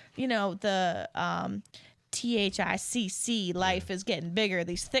you know the THICC life is getting bigger.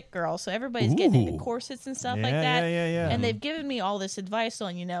 These thick girls, so everybody's getting into corsets and stuff like that. Yeah. And they've given me all this advice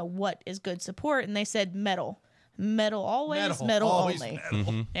on what is good support, and they said metal always, metal always only.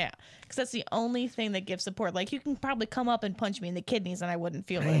 metal. Yeah, because that's the only thing that gives support. Like you can probably come up and punch me in the kidneys, and I wouldn't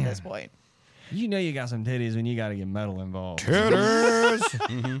feel it at this point. You know you got some titties when you got to get metal involved.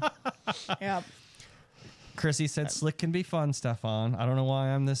 Yeah. Chrissy said slick can be fun, Stefan. I don't know why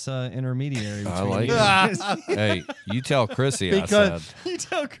I'm this intermediary. I between like you. it. Hey, you tell Chrissy Because- I said. You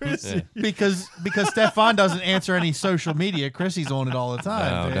tell Chrissy. because Stefan doesn't answer any social media. Chrissy's on it all the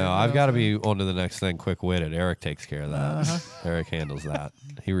time. No, dude. no, I've got to be on to the next thing quick-witted. Eric takes care of that. Eric handles that.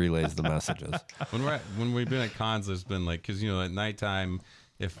 He relays the messages. When we've been at cons, there's been like, because at nighttime,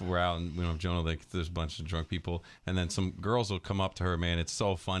 if we're out and we don't have Jonah, like there's a bunch of drunk people, and then some girls will come up to her. Man, it's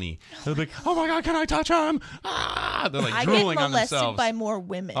so funny. They'll be like, "Oh my God, can I touch him?" Ah! They're like I drooling get on molested themselves. by more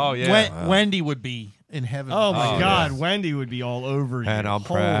women. Oh yeah, Wendy would be in heaven. Oh my Oh, God, yeah. Wendy would be all over you. And I'm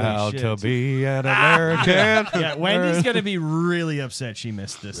Holy proud shit. to be an American. Yeah, Wendy's gonna be really upset she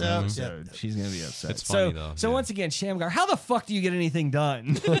missed this Yeah, episode. She's gonna be upset. It's funny, though, So yeah. once again, Shamgar, how the fuck do you get anything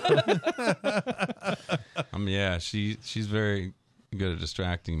done? yeah. She's very good at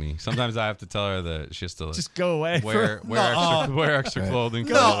distracting me. Sometimes I have to tell her that she has to Just go away. wear extra clothing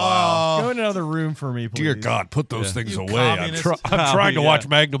for a while. Go in another room for me, please. Dear God, put those Yeah. things You away. I'm, communist. I'm trying to watch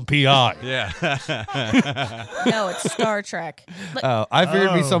Magnum P.I. Yeah. No, it's Star Trek. But I figured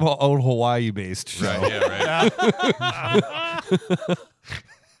it'd be some old Hawaii-based show. Right. Yeah. Right.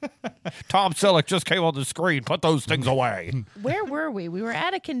 Tom Selleck just came on the screen. Put those things away. where were we? We were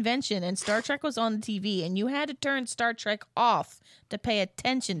at a convention and Star Trek was on the TV, and you had to turn Star Trek off to pay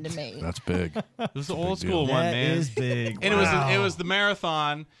attention to me. That's big. It was the old school one, That man. is big. And it was the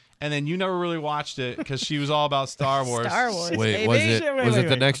marathon, and then you never really watched it because she was all about Star Wars. Star Wars. Wait, baby. was it Wait.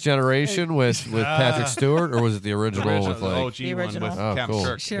 the Next Generation with Patrick Stewart, or was it the original with The like? OG The one original. with Oh, Captain cool.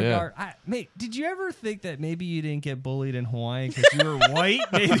 Kirk. Shamgar, mate, did you ever think that maybe you didn't get bullied in Hawaii because you were white?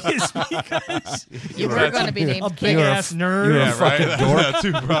 Maybe it's because You were going to be named a Kit. big ass nerd. Yeah, right. That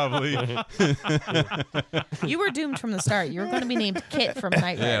too, probably. You were doomed from the start. You were going to be named Kit from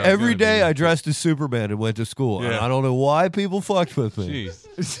Night Rider. Yeah. Every gonna day be- I dressed as Superman and went to school. And Yeah. I don't know why people fucked with me.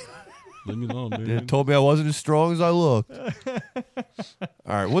 Jeez. Leave me alone, They dude. told me I wasn't as strong as I looked. All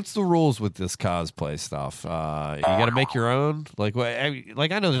right, what's the rules with this cosplay stuff? You got to make your own. Like I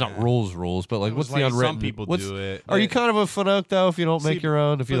know there's not rules, but like, what's the Like, unwritten? some people what's- do it. Are you kind of a fanatic though if you don't make See, your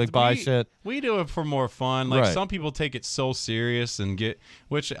own? If you but like buy we- shit? We do it for more fun. Like Right. some people take it so serious and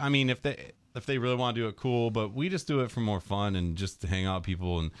which I mean, if they really want to do it, cool. But we just do it for more fun and just to hang out with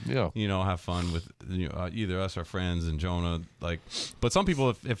people and have fun with either us or friends and Jonah. Like, but some people,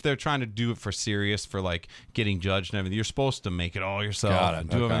 if they're trying to do it for serious, for like getting judged and everything, you're supposed to make it all yourself. Got it. And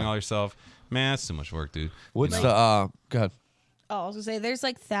do Okay. everything all yourself. Man, that's too much work, dude. What's You the know? go ahead. Oh, I was going to say, there's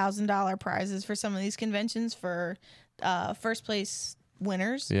like $1,000 prizes for some of these conventions for first place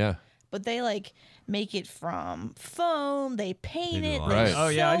winners. Yeah. But they like make it from foam. They paint They it. do a lot. They Right. Oh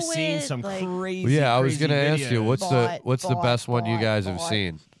yeah, I've sew seen it, some like, crazy. Well, yeah, I was crazy gonna ask you videos. what's the best one you guys have bought.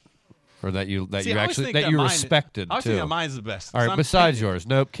 seen, or that you See, I always actually think that you mine- respected I always too. think that mine's the best. All right, I'm besides painting. yours,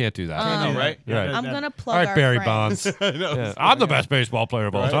 nope, can't do that. I know, right? Right. I'm going to All plug right, our Barry friends. Bonds. I know. Yeah, I'm the best baseball player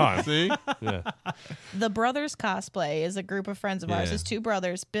of all time. See? The Brothers Cosplay is a group of friends of ours. Yeah. It's two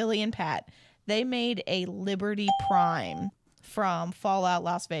brothers, Billy and Pat. They made a Liberty Prime from Fallout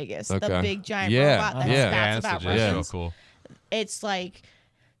Las Vegas. The Okay. big giant Yeah. robot that Yeah. spats That's about legit. Yeah. Russians. So cool. It's like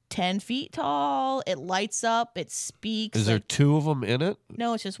 10 feet tall. It lights up. It speaks. Is there like- two of them in it?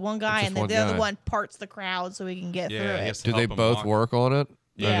 No, it's just one guy, just and then one the other guy. one parts the crowd so we can get through Yeah, I it. guess Do help they them both walk. work on it?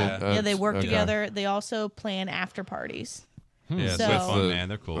 Yeah. Yeah, they work okay. together. They also plan after parties. Yeah, it's So- good fun, The- man.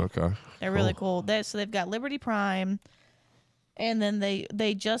 They're cool. Okay. They're really cool. So they've got Liberty Prime, and then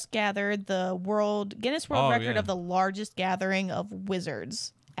they just gathered the Guinness World Record yeah. of the largest gathering of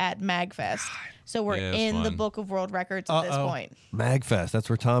wizards at MagFest. So we're Yeah, it's in the fun. Book of World Records at this point. Magfest. That's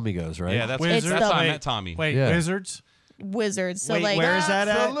where Tommy goes, right? Yeah, that's It's that's the- how I met Tommy. Wait, Yeah. wizards? Wizards. So Wait, like where is that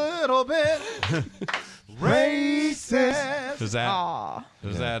A at? little bit racist. Does that? Aw.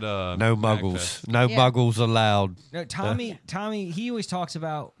 Does that? No Magfest? muggles. No Yeah. muggles allowed. No, Tommy, he always talks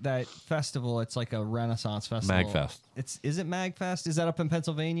about that festival. It's like a Renaissance festival. Magfest. Is it Magfest? Is that up in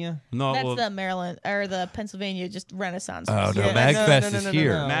Pennsylvania? No, That's well, the Maryland or the Pennsylvania just Renaissance. Oh no, Festival. Yeah, Magfest no, is no,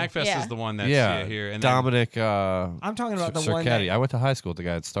 here. no. Magfest Yeah. is the one that's Yeah, here. And Dominic. I'm talking about the one. Circetti. That, I went to high school with the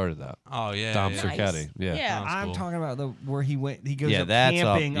guy that started that. oh yeah, Dom yeah. Nice. Circetti. Yeah. Yeah. Sounds I'm cool. talking about the where he went. He goes Yeah, up that's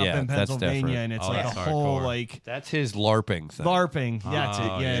up- camping up, yeah, in that's Pennsylvania, different. and it's Oh, like a that's whole hardcore. like That's his LARPing thing. LARPing. That's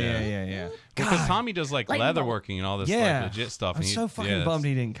Oh, it. yeah. Yeah. Because Tommy does like Lightning bolt. leatherworking and all this Yeah. like legit stuff. I'm and so fucking yeah, bummed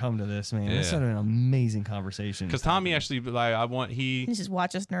he didn't come to this, man. This Yeah. would have been an amazing conversation. Because Tommy actually, like, You just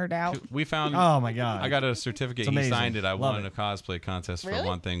watch us nerd out. we found. Oh my god. I got a certificate. It's He amazing. signed it. I Love won it. a cosplay contest for Really?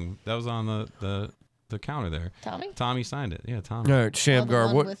 one thing. That was on the counter there. Tommy? Tommy signed it. Yeah, Tommy. All right, Oh, the Shamgar.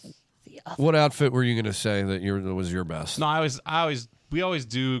 one What with the other- what outfit were you going to say that was your best? No, we always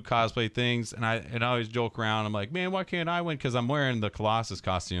do cosplay things, and I always joke around. I'm like, man, why can't I win? Because I'm wearing the Colossus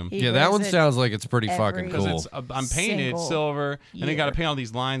costume. He Yeah, that wears one it sounds like it's pretty every- fucking Because cool. it's I'm painted Single silver, and they got to year. paint all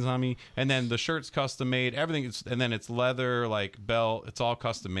these lines on me, and then the shirt's custom made, everything, and then it's leather like belt, it's all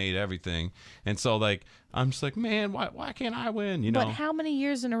custom made, everything, and so like I'm just like, man, why can't I win? You know. But how many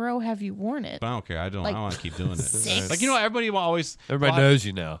years in a row have you worn it? But I don't care. I Like, want to keep doing it. 6? Like, you know, everybody knows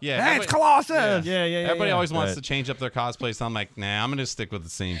you now. Yeah. Hey, it's Colossus. Yeah. Everybody always wants Right. to change up their cosplay, so I'm like, nah, I'm gonna stick with the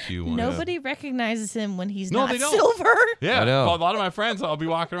same few ones. Nobody recognizes him when he's No, not they don't. silver. Yeah, I know. a lot of my friends, I'll be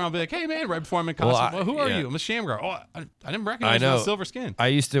walking around, and be like, "Hey, man!" Right before I'm in costume, who are you? I'm a Shamgar. Oh, I didn't recognize you with silver skin. I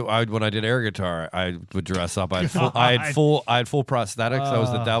used to. When I did air guitar, I would dress up. I had full prosthetics. I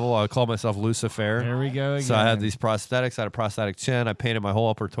was the devil. I would call myself Lucifer. There we go again. So I had these prosthetics. I had a prosthetic chin. I painted my whole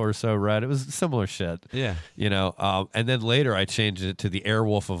upper torso red. It was similar shit. Yeah. You know. And then later I changed it to the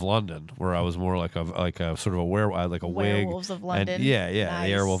Airwolf of London, where I was more like a sort of a like a wig. Werewolves of London. And yeah, Nice.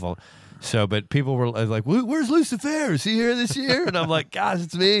 the Airwolf of. So, but people were like, "Where's Lucifer? Is he here this year?" And I'm like, "Gosh,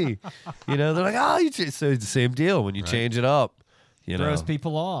 it's me." You know, they're like, "Oh, so it's the same deal when you change it up." You know, Throws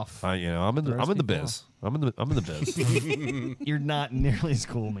people off. I'm in the biz. I'm in the biz. You're not nearly as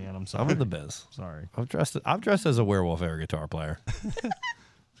cool, man. I'm sorry. I'm in the biz. Sorry. I'm dressed as a werewolf air guitar player.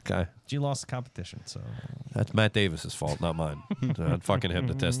 Okay. You lost the competition, so That's Matt Davis's fault, not mine. That fucking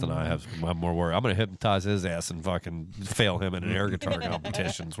hypnotist and I have more worry. I'm gonna hypnotize his ass and fucking fail him in an air guitar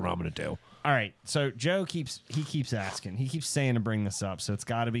competition. Is what I'm gonna do. all right. So Joe keeps asking. He keeps saying to bring this up, so it's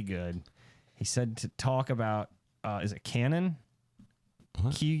got to be good. He said to talk about is it canon?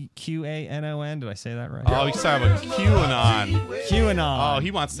 QAnon? Did I say that right? Oh, he's talking about QAnon. QAnon. Oh,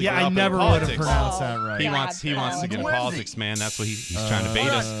 he wants to. Yeah, get I up never in would have politics. pronounced that right. He wants to get in politics, man. That's what he's trying to bait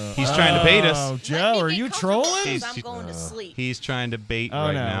us. He's trying to bait us. Oh, Joe, are you trolling? I'm going to sleep. He's trying to bait Oh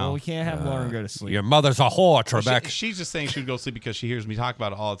right no, now. well, we can't have Lauren go to sleep. Your mother's a whore, Trebek. She's just saying she would go sleep because she hears me talk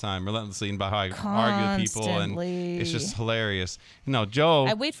about it all the time, relentlessly, and about how I argue with people, and Constantly. it's just hilarious. No, Joe.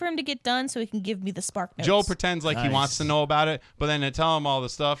 I wait for him to get done so he can give me the spark notes. Joe pretends like he wants to know about it, but then I tell him all the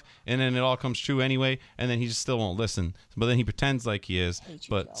stuff, and then it all comes true anyway, and then he just still won't listen. But then he pretends like he is.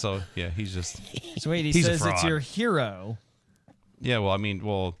 But so yeah, he's just. So wait, he he's a says it's fraud. your hero. Yeah, well, I mean,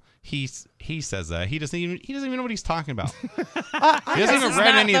 he says that he doesn't even know what he's talking about. He hasn't even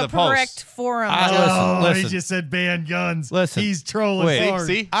read any of the correct posts. forum. Listen. He just said ban guns. Listen. He's trolling. Wait, hard.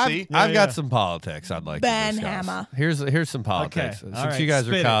 See? I've got some politics I'd like Ban to discuss. hammer. Here's some Okay. politics. All Since right, you guys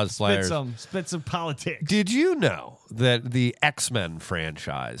are spit it. cosplayers. Spit some politics. Did you know that the X-Men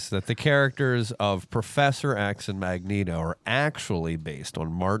franchise, that the characters of Professor X and Magneto are actually based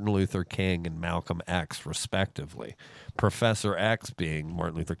on Martin Luther King and Malcolm X, respectively? Professor X being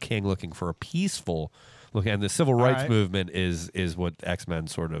Martin Luther King looking for a peaceful look, and the civil rights right. movement is what X-Men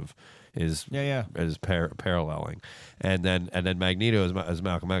sort of is paralleling, and then Magneto is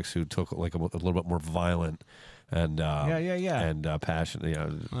Malcolm X, who took like a little bit more violent and and passion,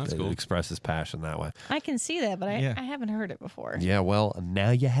 That's cool. express his passion that way. I can see that, but I haven't heard it before. Yeah, well, now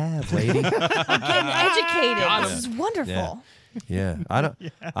you have, lady. I'm getting educated. This is wonderful. Yeah, I don't.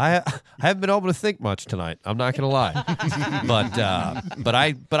 I haven't been able to think much tonight. I'm not gonna lie, but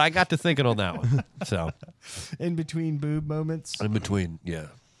I got to thinking on that one. So In between boob moments. in between, in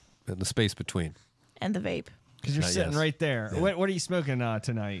the space between. And the vape. Because you're sitting yes. right there. What are you smoking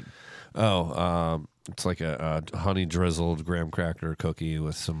tonight? Oh, it's like a honey drizzled graham cracker cookie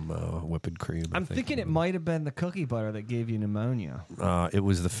with some whipped cream. I'm thinking it might have been the cookie butter that gave you pneumonia. It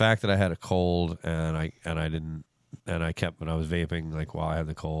was the fact that I had a cold and I didn't. And I kept when I was vaping, like while I had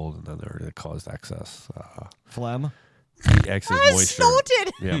the cold, and then it caused excess Phlegm? excess I moisture.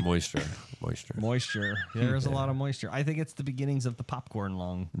 snorted. Yeah, moisture. Moisture. There is a lot of moisture. I think it's the beginnings of the popcorn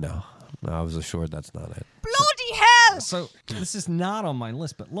lung. No, I was assured that's not it. Bloody hell! So this is not on my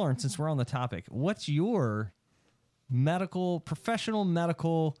list, but Lauren, since we're on the topic, what's your professional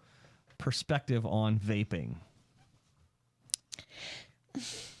medical perspective on vaping?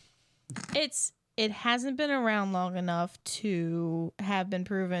 It hasn't been around long enough to have been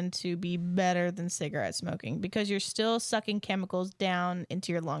proven to be better than cigarette smoking, because you're still sucking chemicals down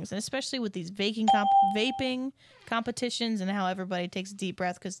into your lungs, and especially with these vaping competitions and how everybody takes a deep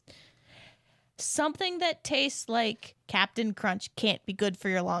breath, because something that tastes like Captain Crunch can't be good for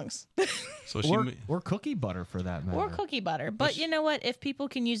your lungs. So or cookie butter for that matter. Or cookie butter. But you know what? If people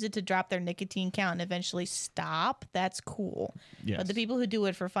can use it to drop their nicotine count and eventually stop, that's cool. Yes. But the people who do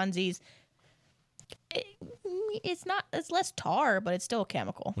it for funsies, it's less tar, but it's still a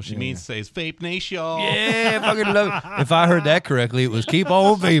chemical. What she means to say is vape nation, y'all. Yeah, fucking love it. If I heard that correctly, it was keep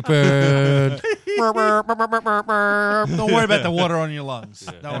on vaping. Don't worry about the water on your lungs.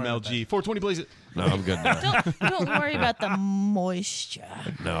 Don't worry about MLG 420 blaze it. No, I'm good now. Don't worry about the moisture.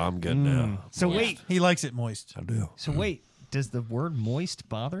 No, I'm good now. So wait. that. He likes it moist. I do. So wait. Does the word moist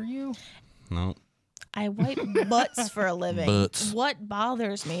bother you? No. I wipe butts for a living. Butts. What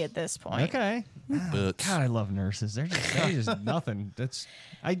bothers me at this point? Okay. Butts. God, I love nurses. They're just nothing.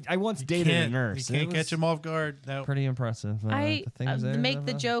 I once dated a nurse. You can't It was catch them off guard. No. Pretty impressive. I the things they make have,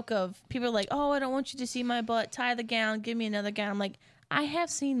 the joke of people are like, "Oh, I don't want you to see my butt. Tie the gown. Give me another gown." I'm like, I have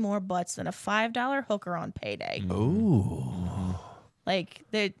seen more butts than a $5 hooker on payday. Ooh. Like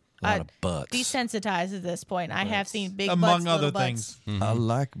they're A lot of butts. desensitized at this point. I have seen big butts, Among little other butts. things. I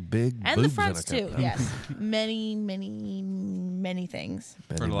like big And the boobs fronts in a too. cup. Yes, many things.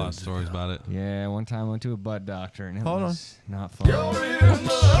 Heard a lot of stories about it. Yeah, one time I went to a butt doctor and it Hold was not fun. You're in the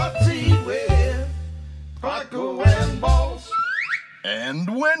hot seat with Paco and Boss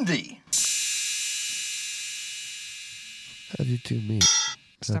and Wendy. How'd you two meet?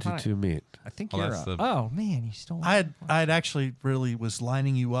 How'd you two meet? I think Well, you're that's up. the- Oh man, you stole. I had actually really was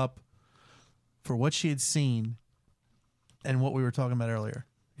lining you up for what she had seen and what we were talking about earlier.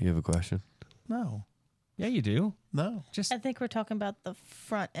 You have a question? No. Yeah, you do. No. Just I think we're talking about the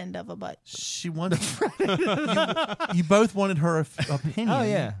front end of a butt. She wanted you both wanted her opinion. Oh,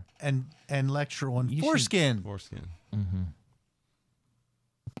 yeah. And lecture on You should- foreskin. Foreskin.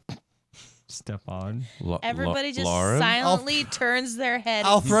 step on. Everybody just Lauren? silently turns their head.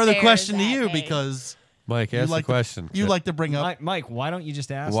 I'll and throw the stares question to at you me. because Mike, you ask like the question. you like to bring up Mike, why don't you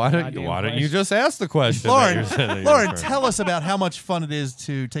just ask? Why the don't you goddamn just ask the question? Lauren, that you're Lauren, referring- tell us about how much fun it is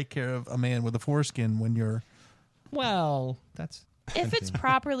to take care of a man with a foreskin when you're Well, that's If it's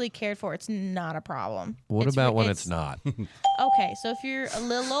properly cared for, it's not a problem. What It's about re- when it's not? Okay, so if you're a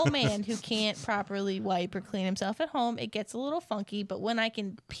little old man who can't properly wipe or clean himself at home, it gets a little funky. But when I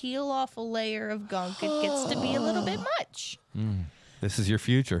can peel off a layer of gunk, it gets to be a little bit much. This is your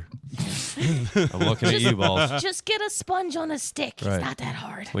future. I'm looking at you, balls. Just get a sponge on a stick. Right. It's not that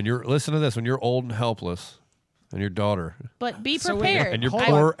hard. When you're listen to this, when you're old and helpless, and your daughter, But be So wait, prepared. and your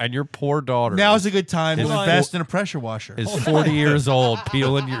I- poor daughter, now is a good time to Hold on. invest in a pressure washer. is 40 years old,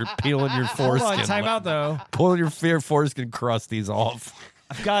 peeling your Hold foreskin, on, time out though. pulling your foreskin crusties off.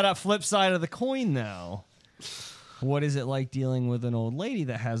 I've got a flip side of the coin now. What is it like dealing with an old lady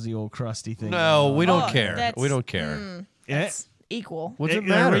that has the old crusty thing? No, going we on? don't care. that's- We don't care. That's equal. What's it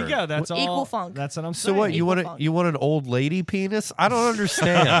There matter? we go. That's all. Equal funk. That's what I'm So saying. what? You Equal want funk. you want an old lady penis? I don't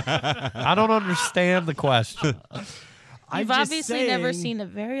understand. I don't understand the question. You've just obviously never saying- seen a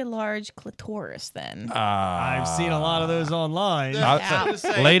very large clitoris then. I've seen a lot of those online.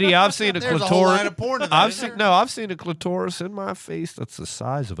 Lady, I've seen a There's a whole clitoris. line of porn of that, I've isn't seen there? I've seen a clitoris in my face that's the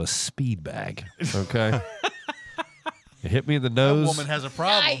size of a speed bag. Okay, it hit me in the That nose. woman has a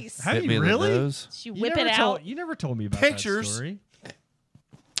problem. Nice. Have hit you me in really? the nose. You whip it Told, out. you never told me about Pictures. that story.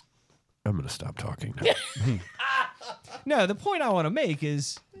 I'm gonna stop talking now. No, the point I want to make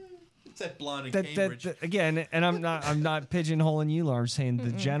is It's that blonde in that, Cambridge. again, and I'm not pigeonholing you, Laura. I'm saying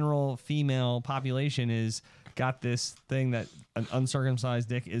the general female population is got this thing that an uncircumcised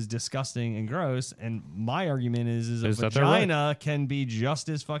dick is disgusting and gross, and my argument is a Is that they're right. vagina can be just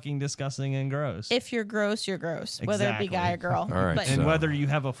as fucking disgusting and gross. If you're gross, you're gross, whether it be guy or girl. All right, But so- and whether you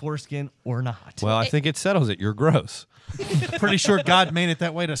have a foreskin or not. Well, I think it settles it. You're gross. Pretty sure God made it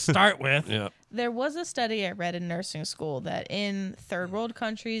that way to start with. Yeah. there was a study I read in nursing school that in third world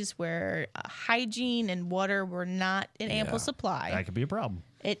countries where hygiene and water were not in ample supply, that could be a problem.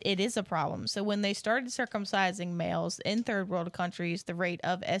 it is a problem. So when they started circumcising males in third world countries, the rate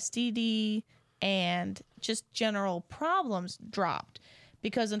of STD and just general problems dropped.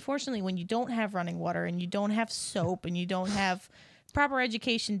 Because unfortunately, when you don't have running water and you don't have soap and you don't have proper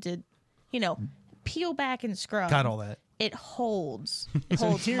education to, peel back and scrub. Got all that. It holds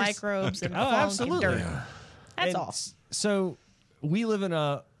here's- microbes and Oh, funk absolutely. and dirt. That's And all. So we live in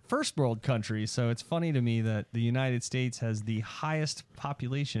a first world country, so it's funny to me that the United States has the highest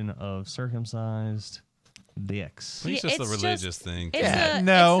population of circumcised dicks. I think it's just a religious thing. It's a,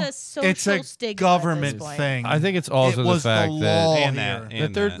 No, it's a social it's a stigma at government this point. thing. I think it's also It the was the fact law that here. And that. that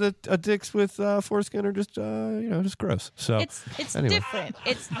And they're that. dicks with foreskin are just just gross. So It's anyway. different.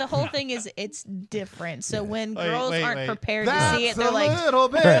 It's the whole thing is it's different. So when girls wait, aren't wait. prepared to see it, they're like, little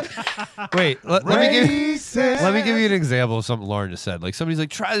bit. Wait, let me give you an example of something Lauren just said. Like somebody's like,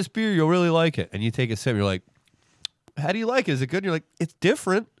 try this beer, you'll really like it, and you take a sip, you're like, how do you like it? Is it good? And you're like, it's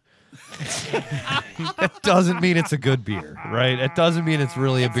different. That doesn't mean it's a good beer, right? It doesn't mean it's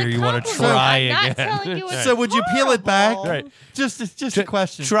really a beer you want to compliment. try I'm not again. telling you it's So would you peel it back? horrible. Right. Just a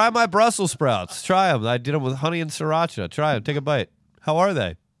question. Try my Brussels sprouts. Try them. I did them with honey and sriracha. Try them. Take a bite. How are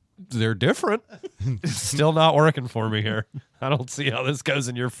they? They're different. Still not working for me here. I don't see how this goes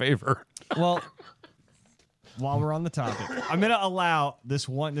in your favor. Well, while we're on the topic, I'm going to allow this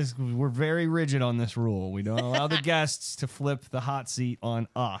one. We're very rigid on this rule. We don't allow the guests to flip the hot seat on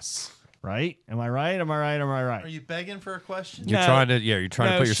us. Right? Am I right? Are you begging for a question? You're trying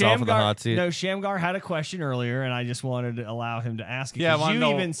to put yourself in the hot seat. No, Shamgar had a question earlier, and I just wanted to allow him to ask it. Yeah, I want to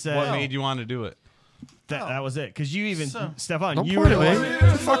know even said what made you want to do it. that was it. Because you even, Stefan, Don't you point were at me. Get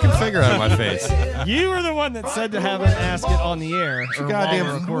your fucking finger out of my face. You were the one that said to have him ask it on the air.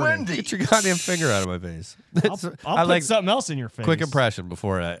 Get your goddamn finger out of my face. I'll put something else in your face. Quick impression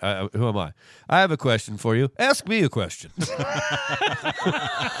before who am I? I have a question for you. Ask me a question.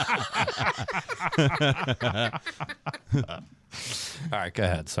 All right, go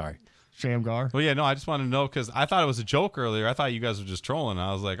ahead. Sorry. Shamgar. Well, yeah, no, I just wanted to know because I thought it was a joke earlier. I thought you guys were just trolling.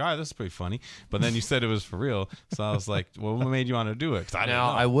 I was like, all right, this is pretty funny. But then you said it was for real. So I was like, well, what made you want to do it?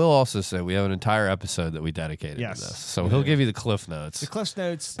 I will also say we have an entire episode that we dedicated to this. So he'll give you the Cliff Notes. The Cliff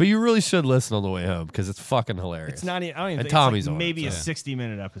Notes. But you really should listen on the way home because it's fucking hilarious. It's not. I don't even and think Tommy's it's like on maybe it, a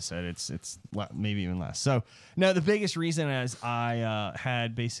 60-minute episode. It's maybe even less. So no, the biggest reason is I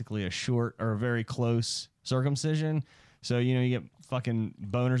had basically a short or a very close circumcision. So you get fucking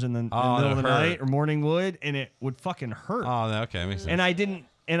boners in the middle of the night or morning wood, and it would fucking hurt. Oh, okay, makes sense. And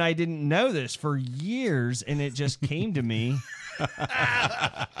I didn't know this for years, and it just came to me. You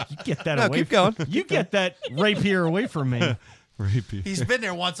get that away. Keep going. You get that rapier away from me. Rapey. He's been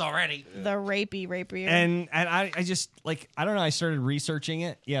there once already. The rapier. And I just I don't know. I started researching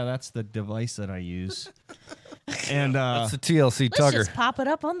it. Yeah, that's the device that I use. And that's the TLC Let's Tugger. just pop it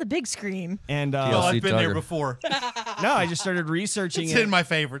up on the big screen. And I've been there before. No, I just started researching it's it. in my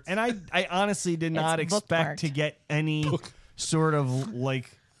favorites. And I honestly did not expect to get any sort of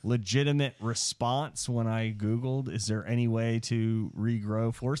legitimate response when I Googled, is there any way to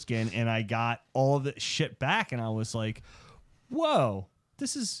regrow foreskin? And I got all of the shit back, and I was like, whoa,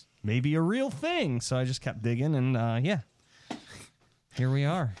 this is maybe a real thing. So I just kept digging, and here we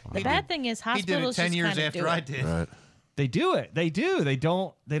are. The bad thing is hospitals he did it 10 years just after I did. Right. They do it. They do. They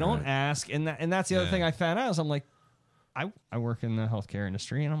don't ask. And that's the other thing I found out is I'm like, I work in the healthcare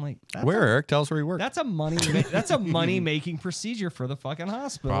industry, and I'm like, where, Eric? Tell us where you work. That's a money making procedure for the fucking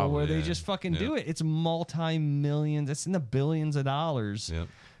hospital. Probably, where they just fucking do it. It's multi-millions. It's in the billions of dollars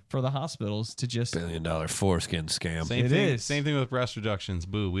for the hospitals to just $1 billion foreskin scam. Same thing with breast reductions.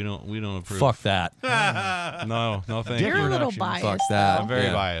 Boo. We don't approve. Fuck that. No, thank you. You're a little biased. Fuck that. I'm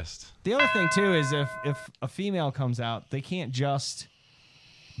very biased. The other thing too is if a female comes out, they can't just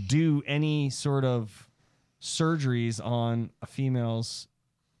do any sort of surgeries on a female's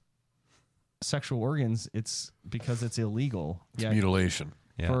sexual organs. It's because it's illegal. It's mutilation.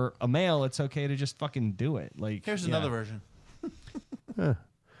 Yeah. For a male, it's okay to just fucking do it. Here's another version.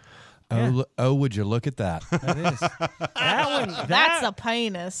 Oh, would you look at that? That is. That one. That's a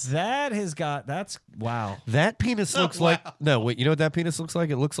penis. That's wow. That penis looks like no. Wait, you know what that penis looks like?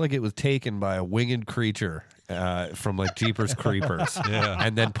 It looks like it was taken by a winged creature from Jeepers Creepers,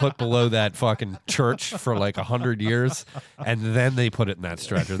 and then put below that fucking church for 100 years, and then they put it in that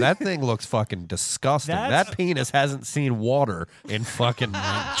stretcher. That thing looks fucking disgusting. That penis hasn't seen water in fucking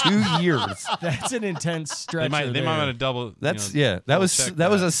 2 years. That's an intense stretcher. They might want to double. That's that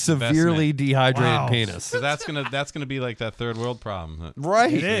was a severely dehydrated penis. So that's gonna be like that third world problem.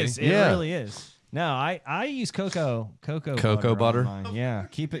 Right. It is. It really is. No, I use cocoa butter. On mine. Yeah,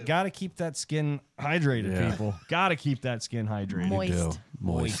 gotta keep that skin hydrated, people. Gotta keep that skin hydrated.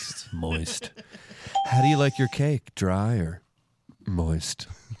 Moist. How do you like your cake? Dry or moist?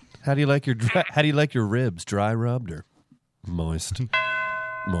 How do you like your ribs? Dry rubbed or moist?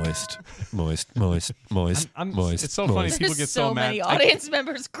 Moist. It's so funny. People get so mad. Many audience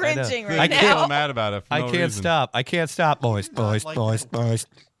members cringing right I now. get so mad about it. For no reason. I can't stop. Moist.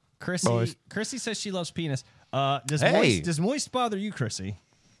 Chrissy says she loves penis. Does moist bother you, Chrissy?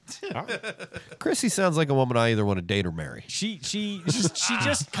 Chrissy sounds like a woman I either want to date or marry. She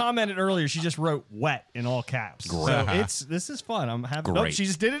just commented earlier. She just wrote "wet" in all caps. Great. So this is fun. I'm happy. Great. Oh, she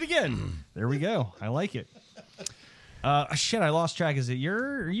just did it again. There we go. I like it. Shit, I lost track. Is it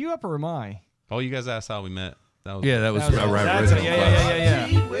are you up or am I? Oh, you guys asked how we met. That was right.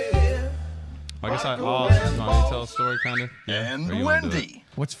 Yeah. I guess you want me to tell a story, kind of? Yeah. And Wendy.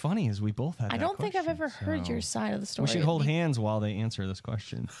 What's funny is we both had. I don't think I've ever heard your side of the story. We should hold hands while they answer this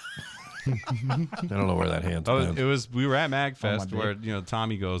question. I don't know where that hand's been. We were at MagFest where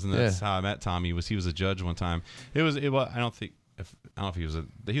Tommy goes, and that's how I met Tommy. He was a judge one time. I don't know if he was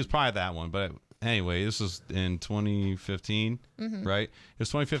probably at that one, but anyway, this was in 2015, right? It was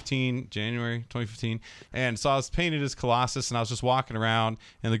 2015, January 2015. And so I was painted as Colossus, and I was just walking around,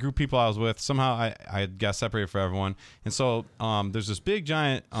 and the group of people I was with, somehow I got separated from everyone. And so there's this big,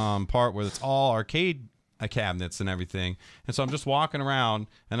 giant part where it's all arcade cabinets and everything. And so I'm just walking around,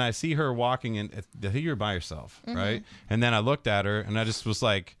 and I see her walking, and I think you're by yourself, right? And then I looked at her, and I just was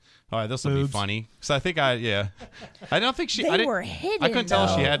like, all right, this will be funny. So I think I don't think she. They were hidden. I couldn't tell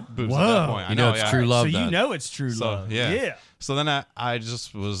if she though. had boobs at that point. You know it's true love. So then. you know it's true So love. yeah. So then I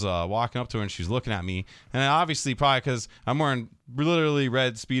just was walking up to her and she's looking at me, and obviously probably because I'm wearing literally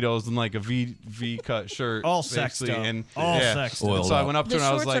red Speedos and like a V cut shirt, All sexed basically, up. and All yeah. sexed And up. so I went up to The her and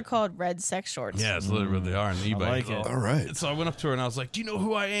I was shorts are like, called red sex shorts. yeah, it's literally what they are on eBay. like it. All right. So I went up to her and I was like, do you know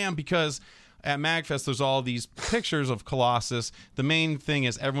who I am? Because at MagFest, there's all these pictures of Colossus. The main thing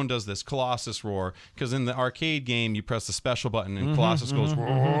is everyone does this Colossus roar because in the arcade game, you press the special button and Colossus goes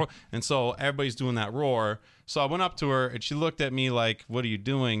roar. And so everybody's doing that roar. So I went up to her and she looked at me like, what are you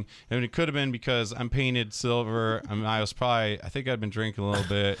doing? And it could have been because I'm painted silver. I mean, I think I'd been drinking a little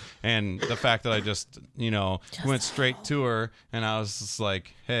bit. And the fact that I just went straight to her and I was just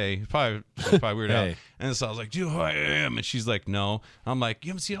like, hey, she was probably weird out. And so I was like, do you know who I am? And she's like, no. I'm like,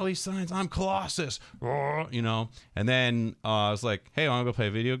 you haven't seen all these signs? I'm Colossus. And then I was like, hey, I want to go play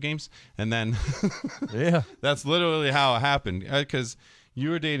video games. And then that's literally how it happened. Because you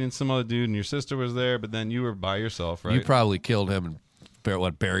were dating some other dude and your sister was there, but then you were by yourself, right? You probably killed him and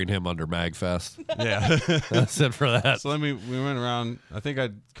buried him under MagFest. Yeah. That's it for that. So then we went around. I think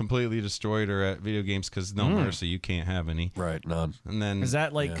I completely destroyed her at video games because no mercy, you can't have any. Right, none. And then Is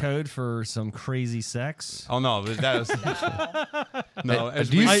that like code for some crazy sex? oh no, but that was no. as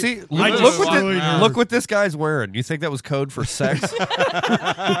Do you we- see? we Look, were walking around- look what this guy's wearing. You think that was code for sex?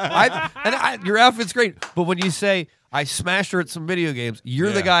 Your outfit's great, but when you say I smashed her at some video games,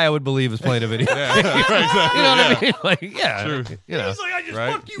 you're the guy I would believe is playing a video. Yeah, right, exactly. You know what I mean? Like, yeah, True. You know. He's like, I just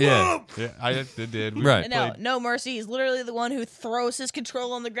Right? fucked you up. Yeah, I did. We Right. No, played- no mercy. He's literally the one who throws his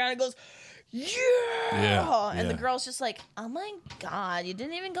controller on the ground and goes, yeah. And the girl's just like, oh my God, you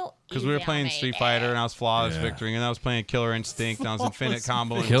didn't even go Because we were easy on playing me. Street Fighter and I was flawless victory, and I was playing Killer Instinct. And I was Infinite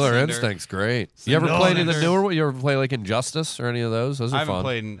Combo. and Killer Cinder. Instinct's great. You ever played in the newer one? You ever play like Injustice or any of those? Those are I haven't fun.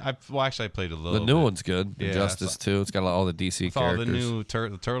 played. Actually, I played a little. The new bit. one's good. Yeah, Injustice too. It's got all the DC With all characters. the new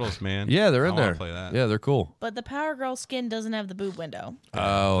the turtles, man. Yeah, they're in I wanna there. Play that. Yeah, they're cool. But the Power Girl skin doesn't have the boob window.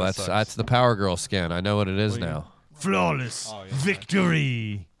 Oh, that that's sucks. that's the Power Girl skin. I know what it is now. Flawless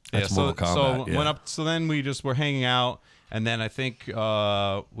victory. That's so Mortal Kombat, yeah. went up. So then we just were hanging out, and then I think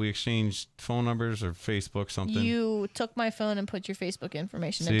we exchanged phone numbers or Facebook something. You took my phone and put your Facebook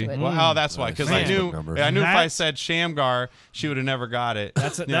information See? into it. Well, that's why. Because I Nice. knew, Numbers. I knew if I That's- said Shamgar, she would have never got it.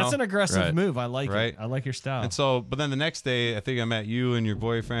 That's you know? an aggressive Right. move. I like Right. it. I like your style. And so, but then the next day, I think I met you and your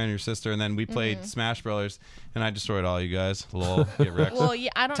boyfriend, your sister, and then we played Smash Brothers, and I destroyed all you guys. Lol, get wrecked. Well,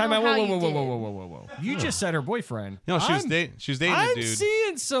 yeah, I don't Time know out. how Whoa, you whoa, whoa, did whoa, it. whoa, whoa, whoa, whoa. You just said her boyfriend. No, she was dating the I'm dude.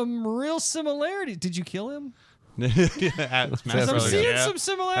 seeing some real similarities. Did you kill him? At Smash I'm Brothers. seeing Yeah. some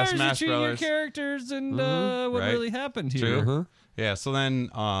similarities Smash between your Brothers. characters and what Right. really happened here. True. Yeah. So then,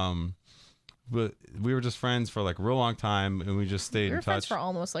 but we were just friends for like a real long time, and we just stayed We in were friends touch. for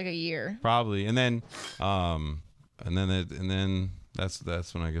almost like a year. Probably, and then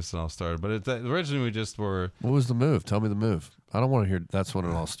that's when I guess it all started. But originally we just were. What was the move? Tell me the move. I don't want to hear. That's when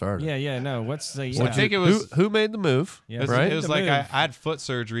it all started. Yeah, no. What's the? So I think it was. Who made the move? Yeah. It was, right. it was The like move. I had foot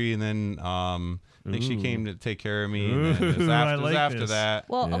surgery, and then I think she came to take care of me. And then it was Ooh, after, I it was like after this. that.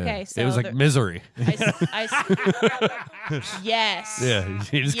 Well, Yeah. okay, so it was like there- misery. yes. Yeah,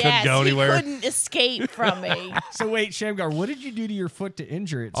 he just couldn't Yes, go anywhere. he couldn't escape from me. So wait, Shamgar, what did you do to your foot to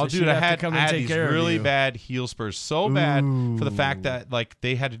injure it? So Oh, dude, she'd I have had, to come I and had take these care of really you. bad heel spurs, so bad for the fact that like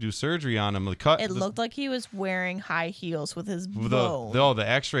they had to do surgery on him. The cut, It looked like he was wearing high heels with his the bone. the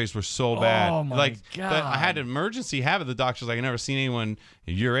X-rays were so bad. Oh, my like God. I had to emergency have it. The doctor's like, I never seen anyone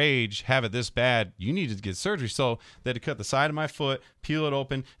your age have it this bad. You need to get surgery. So they had to cut the side of my foot, peel it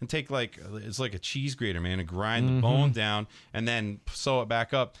open, and take like it's like a cheese grater, man, and grind the bone down, and then sew it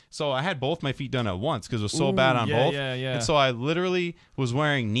back up. So I had both my feet done at once because it was so bad on yeah, both. yeah. And so I literally was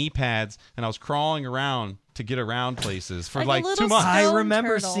wearing knee pads, and I was crawling around to get around places for Like a like little 2 months. I Stone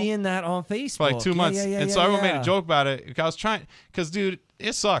remember turtle. seeing that on Facebook. For like 2 months. And so everyone made yeah. a joke about it. I was trying, because, dude,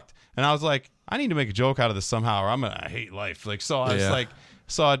 it sucked. And I was like, I need to make a joke out of this somehow, or I hate life. Like, so I was Yeah. like,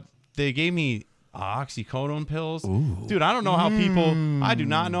 they gave me oxycodone pills. Dude, I don't know how I do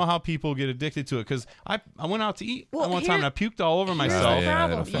not know how people get addicted to it, because I went out to eat one time and I puked all over Here's myself. the yeah, I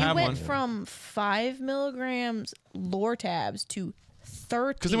problem. don't You have went one. from 5 milligrams Lortabs to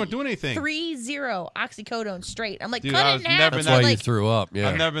 30. Because they weren't doing anything. 30 oxycodone straight. I'm like, Dude, cut I it was in half. never That's that- why you like, threw up. Yeah.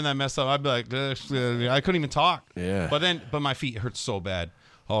 I've never been that messed up. I'd be like, I couldn't even talk. Yeah. But my feet hurt so bad.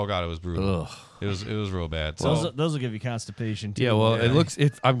 Oh God, it was brutal. Ugh. It was real bad. So Those will give you constipation too. Yeah, well, it looks.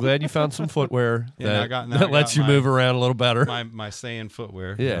 I'm glad you found some footwear Yeah, that, I got- now I that lets got you my- move around a little better. my Saiyan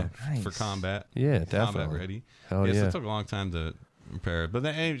footwear. Yeah. For combat. Yeah, Combat definitely. ready. Hell So yeah. it took a long time to repair it. But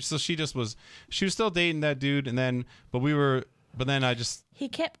then, anyway, so she was still dating that dude, and then, but we were but then I just He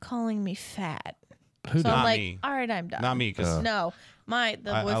kept calling me fat. Who So did? I'm Not like, me. all right, I'm done. not me because No, the I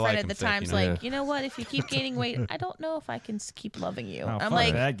boyfriend like at him the thick, time's you know? like, you know what? If you keep gaining weight, I don't know if I can keep loving you. Oh, I'm fuck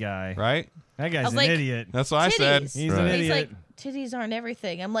like, that guy. right. That guy's was an like, idiot. That's what I said. titties. He's an Right. He's idiot. like, titties aren't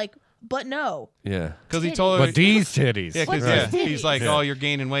everything. I'm like, but no. Yeah. Because he told her. But these titties. Yeah, because What's these he's like, titties? oh, you're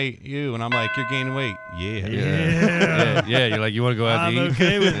gaining weight, you, and I'm like, you're gaining weight, yeah. Yeah. You're like, you want to go out I'm to eat?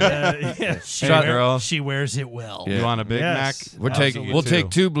 okay with that. Yeah. Shut girl. She wears it well. Yeah. You want a Big Yes. Mac? We'll Absolutely. take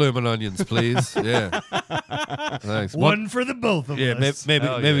 2 blooming onions, please. Yeah. Thanks. One for the both of Yeah, us. maybe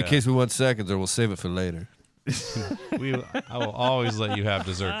Hell in yeah. case we want seconds, or we'll save it for later. I will always let you have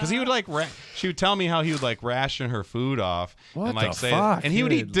dessert because he would like. She would tell me how he would like ration her food off What and like the say, fuck? and he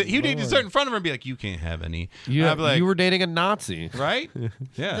would Good eat Lord. dessert in front of her and be like, "You can't have any." You, I'd be like, you were dating a Nazi. right?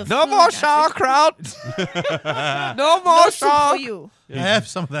 Yeah. The No food more Nazi. sauerkraut. no more No soup for sauerkraut. you. I have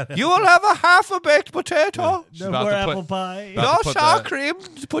some of that. You will have a half a baked potato. She's No about more to put- apple pie. about No to put sour that- cream.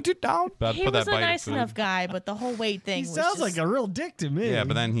 Just put it down. about to He put was that a bite of nice food. enough guy, but the whole weight thing He was sounds just, like a real dick to me. Yeah,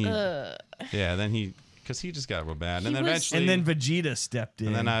 but then he, ugh. because he just got real bad, He and then was- eventually, And then Vegeta stepped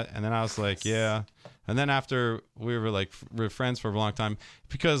in. and then I was like, yeah. And then after we were like we were friends for a long time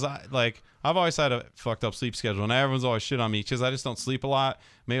because I've always had a fucked up sleep schedule and everyone's always shit on me because I just don't sleep a lot.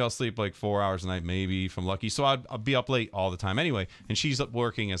 Maybe I'll sleep like 4 hours a night, maybe if I'm lucky. So I'd be up late all the time anyway. And she's up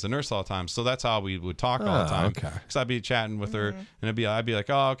working as a nurse all the time, so that's how we would talk all the time. Okay. Because I'd be chatting with her and I'd be like,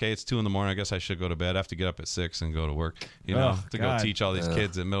 oh, okay, it's 2 a.m. I guess I should go to bed. I have to get up at 6 and go to work, Oh, to God. go teach all these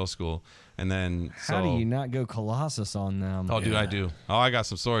kids at middle school. And then How do you not go Colossus on them? Oh, dude, I do. Oh, I got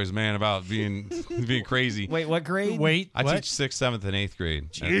some stories, man, about being crazy. Wait, what grade? Wait, I what? teach 6th, 7th, and 8th grade.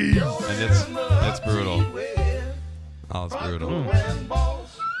 And it's brutal. Oh, it's brutal.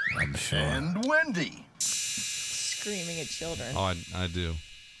 I'm sure. And Wendy. Screaming at children. Oh, I do.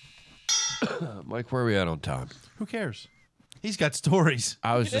 Mike, where are we at on time? Who cares? He's got stories.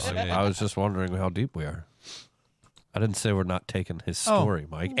 I was just yeah. I was just wondering how deep we are. I didn't say we're not taking his story,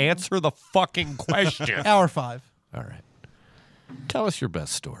 Mike. Answer the fucking question. Hour 5. All right. Tell us your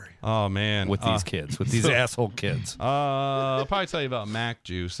best story Oh, man. with these kids, with these asshole kids. I'll probably tell you about Mac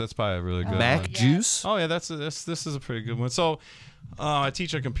Juice. That's probably a really good Mac one. juice? Oh, yeah, this is a pretty good one. So I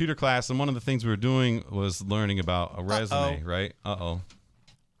teach a computer class, and one of the things we were doing was learning about a resume, right? Uh-oh.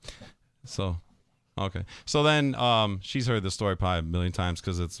 So... Okay. So then she's heard this story probably a million times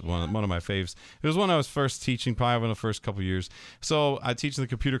because it's one of my faves. It was when I was first teaching, probably one of the first couple years. So I teach in the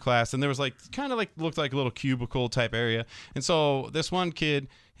computer class, and there was looked like a little cubicle type area. And so this one kid,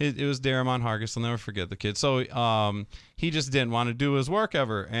 it was Daramon Hargis. I'll never forget the kid. So he just didn't want to do his work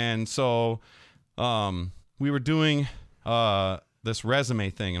ever. And so we were doing this resume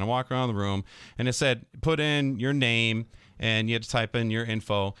thing, and I walk around the room, and it said, put in your name, and you had to type in your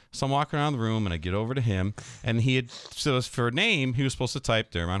info. So I'm walking around the room, and I get over to him, and so for name, he was supposed to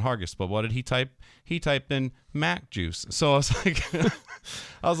type Daramon Hargis. But what did he type? He typed in Mac Juice. So I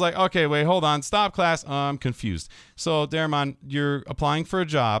was like, okay, wait, hold on. Stop class. I'm confused. So Daramon, you're applying for a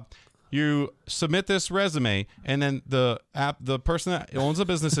job. You submit this resume, and then the person that owns the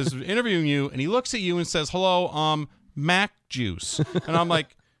business is interviewing you, and he looks at you and says, hello, Mac Juice. And I'm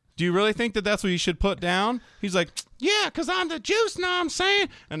like, do you really think that that's what you should put down? He's like, yeah, because I'm the juice, know what I'm saying?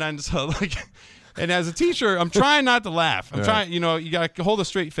 And then so and as a teacher, I'm trying not to laugh. I'm trying, you got to hold a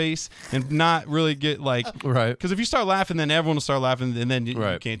straight face and not really get like, Right. because if you start laughing, then everyone will start laughing, and then you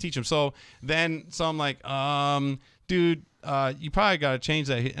Right. can't teach them. So I'm like, dude, you probably got to change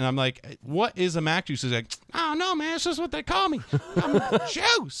that. And I'm like, what is a Mac Juice? He's like, I don't know, man. It's just what they call me. I'm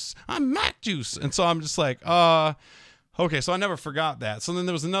Juice. I'm Mac Juice. And so I'm just like, okay, so I never forgot that. So then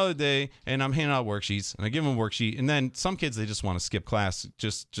there was another day, and I'm handing out worksheets, and I give them a worksheet, and then some kids, they just want to skip class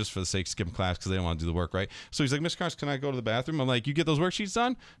just for the sake of skipping class because they don't want to do the work, right? So he's like, Mr. Carson, can I go to the bathroom? I'm like, you get those worksheets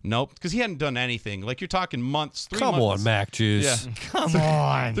done? Nope, because he hadn't done anything. Like, you're talking months, 3 months. Come on, Mac juice. Yeah. Come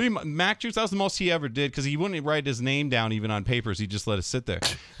on. Mac Juice, that was the most he ever did because he wouldn't write his name down even on papers. He'd just let it sit there.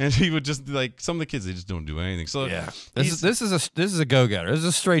 And he would just, like, some of the kids, they just don't do anything. So Yeah. This is a go-getter. This is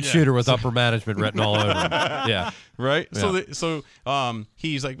a straight shooter with upper management written all over him. Yeah. Right. Yeah. So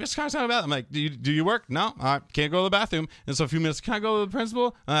he's like, Mr. Carson, about. I'm like, do you work? No, I can't go to the bathroom. And so a few minutes, can I go to the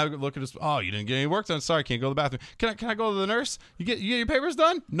principal? And I look at his. Oh, you didn't get any work done. Sorry, can't go to the bathroom. Can I go to the nurse? You get your papers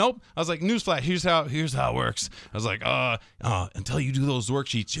done? Nope. I was like, newsflash. Here's how it works. I was like, until you do those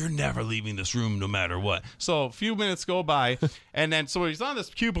worksheets, you're never leaving this room, no matter what. So a few minutes go by, and then so he's on this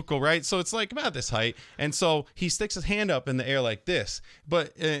cubicle, right? So it's like about this height, and so he sticks his hand up in the air like this.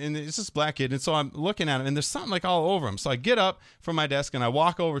 But and it's this black kid, and so I'm looking at him, and there's something like all over him. So I get up from my desk and I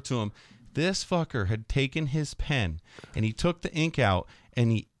walk over to him. This fucker had taken his pen and he took the ink out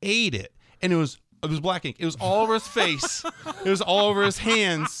and he ate it, and it was It was black ink. It was all over his face. It was all over his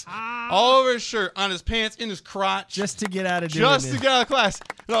hands, all over his shirt, on his pants, in his crotch. Just to get out of Just to get out of class.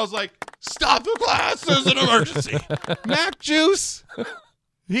 And I was like, stop the class. There's an emergency. Mac Juice.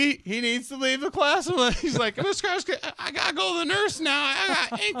 He needs to leave the class. He's like, Mr. Krause, I got to go to the nurse now. I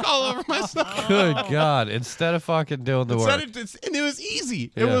got ink all over myself. Good God. Instead of fucking doing the work. And it was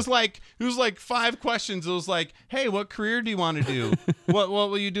easy. It was like 5 questions. It was like, hey, what career do you want to do? What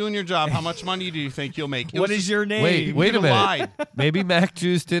will you do in your job? How much money do you think you'll make? What is your name? Wait a minute. Maybe Mac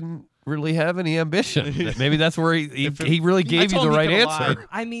Juice didn't really have any ambition. Maybe that's where he really gave you the right answer.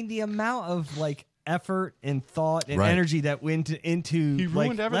 I mean, the amount of like effort and thought and energy that went into he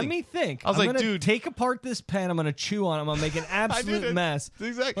ruined everything. Let me think. I was like, dude, take apart this pen. I'm gonna chew on it. I'm gonna make an absolute mess.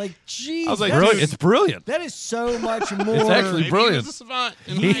 Exactly. Like, geez, I was like, it's brilliant. That is so much more. It's actually brilliant. He was a savant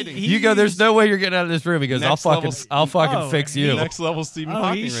in hiding. You go, there's no way you're getting out of this room. He goes, I'll fucking fix you. Next level Stephen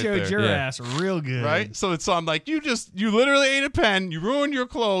Hawking. He showed your ass real good, right? So I'm like, you literally ate a pen. You ruined your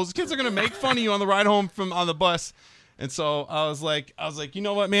clothes. Kids are gonna make fun of you on the ride home on the bus. And so I was like, you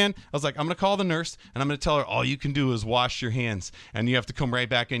know what, man? I was like, I'm going to call the nurse, and I'm going to tell her all you can do is wash your hands, and you have to come right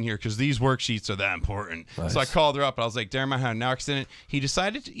back in here because these worksheets are that important. Nice. So I called her up, and I was like, Darren, I had an accident. He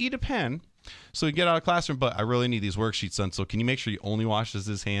decided to eat a pen so he get out of the classroom, but I really need these worksheets done. So can you make sure he only washes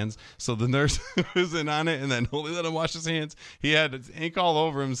his hands? So the nurse was in on it, and then only let him wash his hands. He had ink all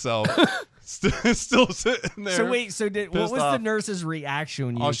over himself. Still sitting there. So wait, what was the nurse's reaction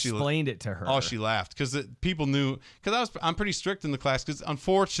when you explained it to her? Oh, she laughed because people knew. Because I'm pretty strict in the class. Because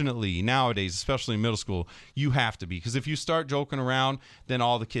unfortunately nowadays, especially in middle school, you have to be. Because if you start joking around, then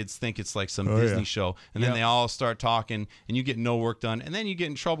all the kids think it's like some Disney show, and then they all start talking, and you get no work done, and then you get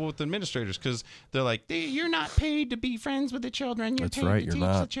in trouble with the administrators because they're like, you're not paid to be friends with the children. You're paid to teach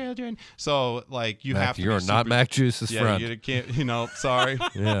the children. So like you have to. You're not Mac Juice's friend. You can't. Sorry.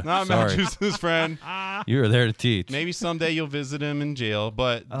 Not Mac Juice. His friend. You were there to teach. Maybe someday you'll visit him in jail,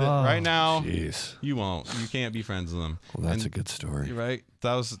 but right now, you won't. You can't be friends with him. Well, that's a good story. You're right.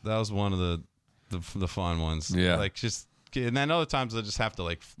 That was one of the fun ones. Yeah. Like and then other times I just have to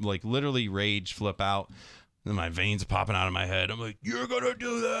like literally rage, flip out. And my veins are popping out of my head. I'm like, you're gonna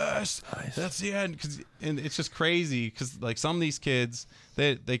do this. Nice. That's the end. And it's just crazy because like some of these kids,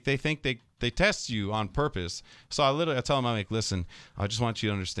 they think they test you on purpose. So I tell them, I'm like, listen, I just want you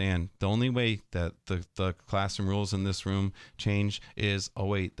to understand the only way that the classroom rules in this room change is, oh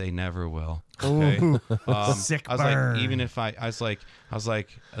wait, they never will. Okay. Sick I was burn. like, even if I was like,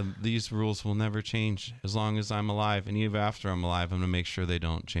 these rules will never change as long as I'm alive, and even after I'm alive, I'm gonna make sure they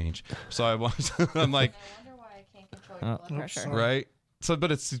don't change. So I'm like. Blood pressure. Right. So,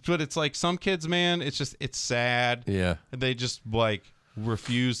 but it's like some kids, man. It's sad. Yeah. They just like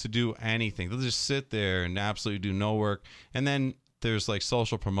refuse to do anything. They'll just sit there and absolutely do no work. And then there's like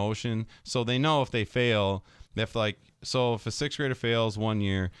social promotion, so they know if they fail, if a 6th grader fails 1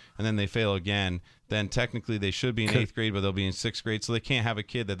 year and then they fail again, then technically they should be in 8th grade, but they'll be in 6th grade. So they can't have a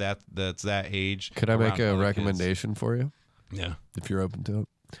kid that's that age. Could I make a recommendation for you? Yeah. If you're open to it.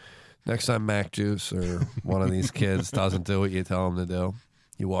 Next time Mac Juice or one of these kids doesn't do what you tell them to do,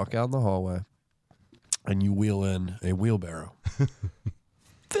 you walk out in the hallway and you wheel in a wheelbarrow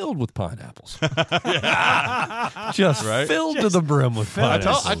filled with pineapples. Just filled to the brim with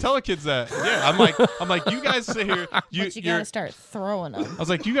pineapples. I tell the kids that. Yeah, I'm like, you guys sit here. You gotta start throwing them. I was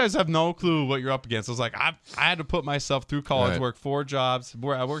like, you guys have no clue what you're up against. I was like, I had to put myself through college, work 4 jobs.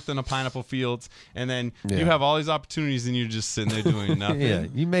 I worked in the pineapple fields, and then you have all these opportunities, and you're just sitting there doing nothing. Yeah,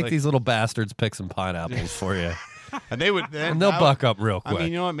 you make these little bastards pick some pineapples for you. And they would, and they'll buck up real quick. I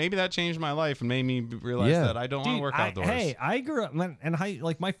mean, you know what? Maybe that changed my life and made me realize that I don't want to work outdoors. Hey, I grew up, and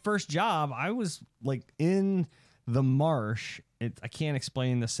like my first job, I was like in the marsh. I can't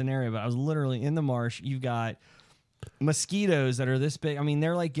explain the scenario, but I was literally in the marsh. You've got mosquitoes that are this big. I mean,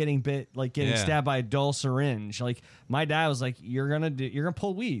 they're like getting stabbed by a dull syringe. Like my dad was like, you're gonna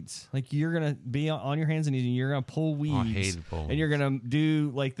pull weeds. Like you're gonna be on your hands and knees and you're gonna pull weeds. I hated pulling. And you're gonna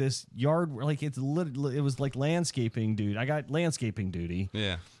do like this yard, like it was like landscaping, dude. I got landscaping duty.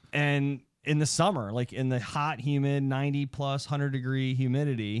 Yeah. And in the summer, like in the hot, humid, 90 plus 100-degree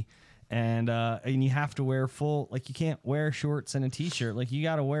humidity. And you have to wear full, like you can't wear shorts and a t-shirt. Like you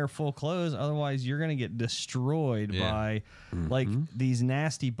got to wear full clothes. Otherwise you're going to get destroyed by like these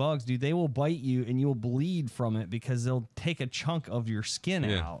nasty bugs, dude. They will bite you and you will bleed from it because they'll take a chunk of your skin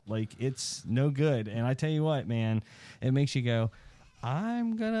out. Like it's no good. And I tell you what, man, it makes you go,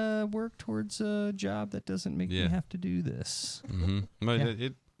 I'm going to work towards a job that doesn't make me have to do this. But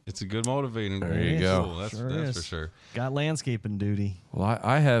it's a good motivator. There you go. Cool. That's for sure. Got landscaping duty. Well,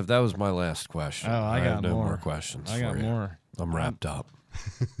 I have. That was my last question. Oh, I got have no more questions. I got for you. more. I'm wrapped up.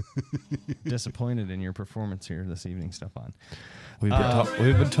 Disappointed in your performance here this evening, Stefan. We've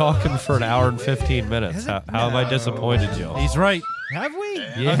been talking for an hour and 15 minutes. How have I disappointed you? He's right. Have we?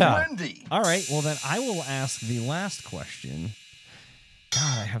 Yeah. All right. Well, then I will ask the last question.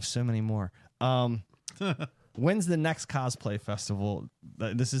 God, I have so many more. When's the next cosplay festival?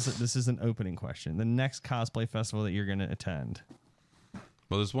 This is an opening question. The next cosplay festival that you're going to attend.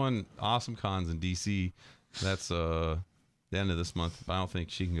 Well, there's one Awesome Cons in DC. That's the end of this month. But I don't think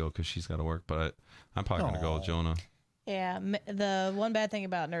she can go because she's got to work. But I'm probably going to go with Jonah. Yeah, the one bad thing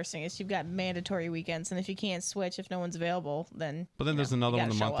about nursing is you've got mandatory weekends, and if you can't switch, if no one's available, then. But then there's another one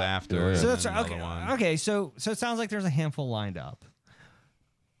the month after. So and that's then okay. another one. Okay, so it sounds like there's a handful lined up.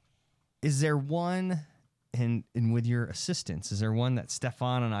 Is there one, and with your assistance, is there one that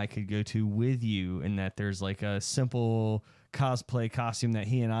Stefan and I could go to with you, and that there's like a simple cosplay costume that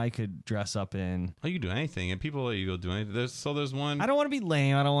he and I could dress up in? Oh, you can do anything, and people let you go do anything. There's one. I don't want to be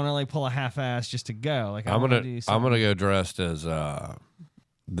lame. I don't want to like pull a half ass just to go. Like I'm gonna go dressed as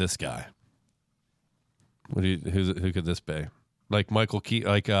this guy. Who could this be? Like Michael Keaton,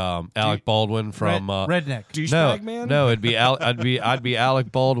 like Alec Baldwin from Redneck. Douchebag man? No, I'd be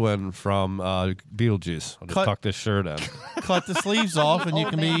Alec Baldwin from Beetlejuice. I'll just tuck this shirt in. Cut the sleeves off, and you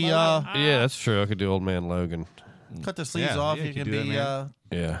can be. Yeah, that's true. I could do Old Man Logan. Cut the sleeves off. yeah, you you can can do be. that,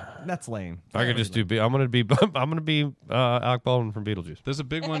 Yeah, That's lame. I could just do. I'm gonna be Alec Baldwin from Beetlejuice. There's a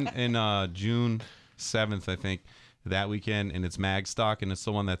big one in June 7th, I think, that weekend, and it's Magstock, and it's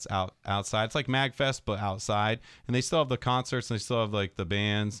the one that's outside. It's like Magfest, but outside, and they still have the concerts, and they still have like the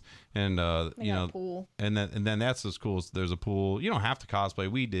bands, and you know, pool. and then that's what's cool. Is there's a pool. You don't have to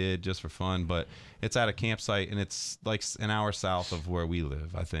cosplay. We did just for fun, but it's at a campsite, and it's like an hour south of where we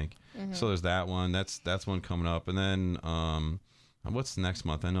live, I think. So there's that one. That's one coming up, and then what's next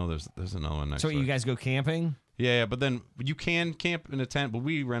month? I know there's another one next. So month. you guys go camping? Yeah, but then you can camp in a tent. But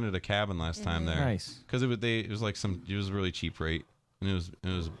we rented a cabin last time there. Nice. Because it was like it was a really cheap rate, and it was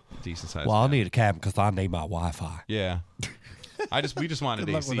a decent size. Well, I cabin. need a cabin because I need my Wi-Fi. Yeah. we just wanted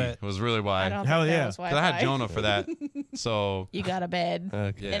Good luck AC. with that. It was really why. I don't Hell think yeah. that was 'Cause I had Wi-Fi. Jonah for that. So You got a bed,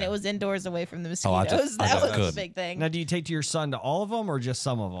 Okay. and it was indoors away from the I mosquitoes. just- I that just was a couldn't. big thing. Now, do you take to your son to all of them or just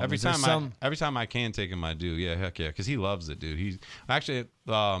some of them? every Is there time I can take him, I do. Yeah, heck yeah, because he loves it, dude. He's actually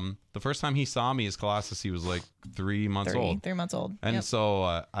the first time he saw me as Colossus, he was like 3 months old. 3 months old. And Yep.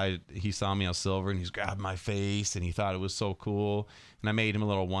 so he saw me as Silver, and he's grabbed my face, and he thought it was so cool. And I made him a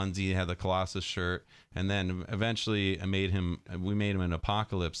little onesie. He had the Colossus shirt, and then eventually we made him an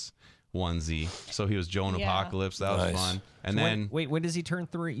Apocalypse onesie. So he was Joan Yeah. Apocalypse. That was Nice. fun. And So then wait, when does he turn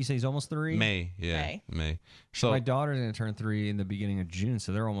 3? You say he's almost 3? May, yeah, May. So My daughter's going to turn 3 in the beginning of June,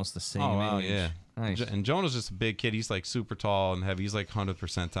 so they're almost the same oh wow, age. yeah. Nice. And Jonah's just a big kid. He's like super tall and heavy. He's like 100th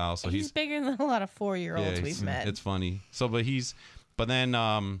percentile. So he's bigger than a lot of 4-year-olds we've met. It's funny. So, but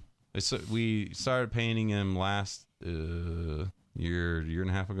then we started painting him last year and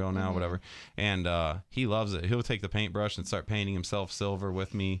a half ago now, whatever. And he loves it. He'll take the paintbrush and start painting himself silver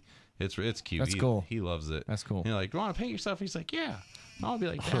with me. It's cute. That's cool. He loves it. That's cool. You're like, do you want to paint yourself? He's like, yeah. I want to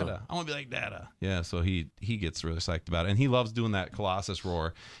be like Dada. I want to be like Dada. Yeah, so he gets really psyched about it. And he loves doing that Colossus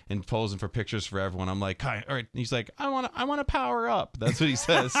roar and posing for pictures for everyone. I'm like, all right. He's like, I want to power up. That's what he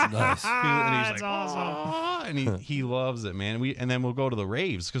says. Nice. And he's like, awesome. And he loves it, man. And then we'll go to the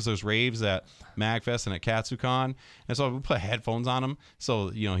raves because there's raves at Magfest and at KatsuCon. And so we put headphones on him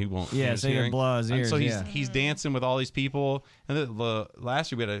so, you know, he won't. Yeah, lose so he can hearing. blow his And ears, so yeah. he's dancing with all these people. And the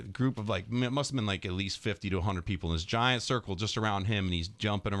last year we had a group of like, it must have been like at least 50 to 100 people in this giant circle just around him. And he's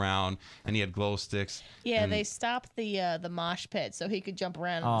jumping around and he had glow sticks. Yeah, and they stopped the mosh pit so he could jump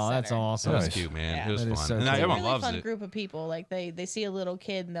around. Oh, in the that's center. awesome. That was Nice. cute, man. Yeah. It was That is fun. so And cool. everyone Really loves fun it. group of people. Like they see a little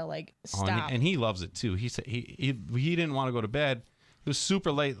kid and they'll like Oh, stop. and he loves it too. He said he didn't want to go to bed. It was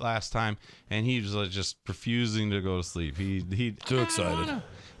super late last time, and he was like, just refusing to go to sleep. He Too excited.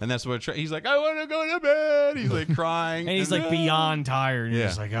 and that's what he's like. I want to go to bed. He's like crying, And he's like beyond tired. And yeah.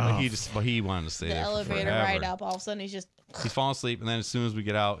 he's like, But oh. he wanted to stay the there for elevator forever. ride up. All of a sudden he's just He's falling asleep, and then as soon as we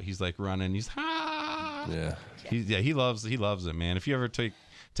get out, he's like running. He's Yeah. he loves it, man. If you ever take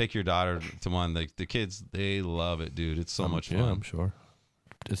your daughter to one, like the kids, they love it, dude. It's so much fun. Yeah, I'm sure.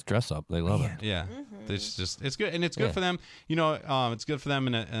 Just dress up. They love it. Yeah, it's good, and it's good for them. You know, it's good for them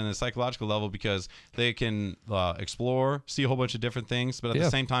in a psychological level because they can explore, see a whole bunch of different things, but at the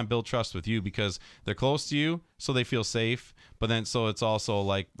same time build trust with you because they're close to you, so they feel safe. But then, so it's also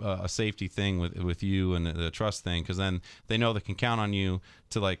like a safety thing with you and the trust thing because then they know they can count on you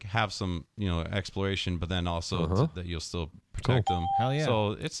to like have some exploration, but then also that you'll still protect them. Hell yeah.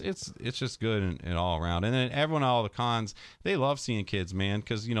 So it's just good and all around. And then everyone at all the cons, they love seeing kids, man,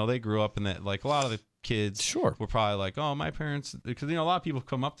 because they grew up in that. Like a lot of the kids Sure. were probably like, oh, my parents, because a lot of people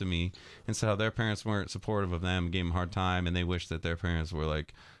come up to me and said how their parents weren't supportive of them, gave them a hard time, and they wish that their parents were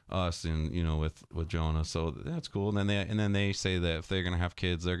like us and with Jonah. So that's cool. And then they say that if they're gonna have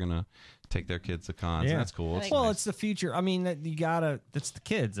kids, they're gonna take their kids to cons. Yeah. And that's cool. Well, it's the future. I mean, that's the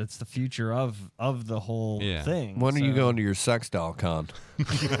kids. That's the future of the whole thing. When are you going to your sex doll con?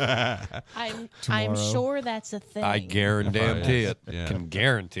 I'm sure that's a thing. I guarantee it. Yeah. Can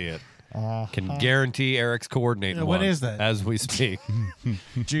guarantee it. Can guarantee Eric's coordinating When one is that? as we speak.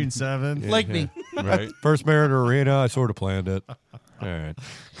 June 7th. Lakney. right. First Mariner Arena, I sort of planned it. All right.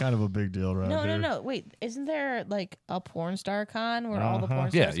 Kind of a big deal, right? No. Wait, isn't there like a porn star con where all the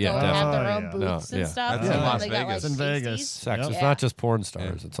porn stars Yeah, go and have their definitely. own booths and stuff? That's and in Las they got, Vegas. like, In Vegas. pasties? Sex. Yep. It's not just porn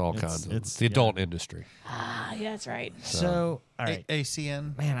stars. It's all It's- kinds of. it's- It's the adult industry. Ah, yeah, that's right. So, all right.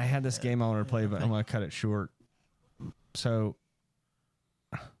 ACN. Man, I had this game I wanted to play, but I'm going to cut it short. So,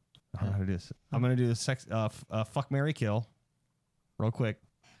 I don't know how to do this. I'm going to do the sex, fuck, marry, kill real quick.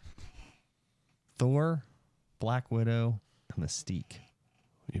 Thor, Black Widow, and Mystique.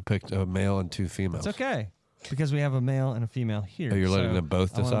 You picked a male and two females. It's okay because we have a male and a female here. Oh, you're letting so them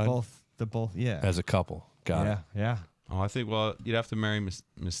both I want decide? the both, yeah. As a couple. Got yeah, it. yeah. Oh, I think you'd have to marry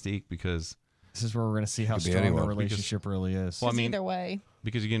Mystique because This is where we're going to see how Could be strong anyone, the relationship really is. Well, I mean, either way.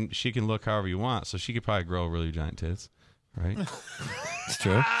 because she can look however you want, so she could probably grow really giant tits, right? It's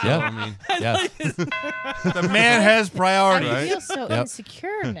true. Yeah. I mean, Yeah. The man has priority. I feel so Yep.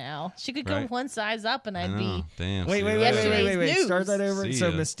 insecure now. She could go Right. one size up, and I I'd know. be. Damn. Wait. see that? Yesterday's news. Start that over. See So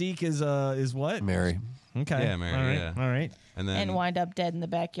ya. Mystique is what? Mary. Okay. Yeah, Mary, All right. yeah. All right. And then And wind up dead in the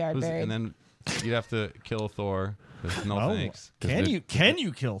backyard, buried. and then you'd have to kill Thor. No Oh, thanks. can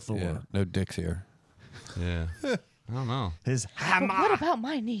you kill Thor? Yeah. No dicks here. Yeah. I don't know. His But hammer. what about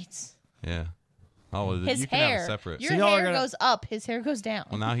my needs? Yeah. Oh, well, His you can hair. have a separate. Your So y'all are hair gonna- goes up. His hair goes down.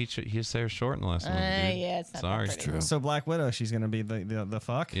 Well, now his hair's short in the last one. Dude. Yeah, it's not Sorry. that pretty. True. So Black Widow, she's gonna be the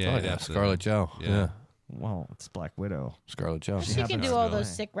fuck. Yeah, Oh, you'd yeah. have to- Scarlet Joe. Yeah. Yeah. Well, it's Black Widow. Scarlet Joe. She can happens do to all go.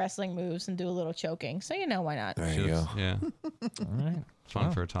 those sick wrestling moves and do a little choking. So why not? There She you go. looks- Yeah. All right. Fun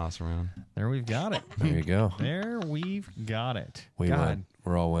Wow. for a toss around. There we've got it. There you go. There we've got it. We God, win.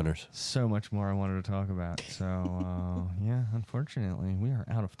 We're all winners. so much more I wanted to talk about. So yeah, unfortunately, we are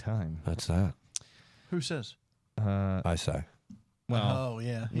out of time. That's that. Who says? I say. Well, Oh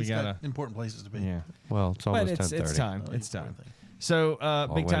yeah, we he's gotta- got important places to be. yeah. Well, it's But almost it's 10:30. time. Oh, It's he's time. important. So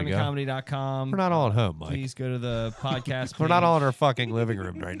way to go. bigtimingcomedy.com. We're not all at home, Mike. Please go to the podcast. We're not page. all in our fucking living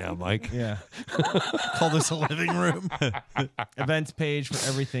room right now, Mike. Yeah. Call this a living room. Events page for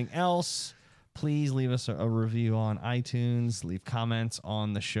everything else. Please leave us a review on iTunes. Leave comments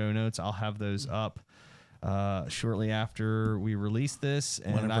on the show notes. I'll have those up shortly after we release this,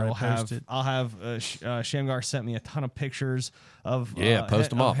 and Whenever I will I post have. it. I'll have Shamgar sent me a ton of pictures of Yeah, post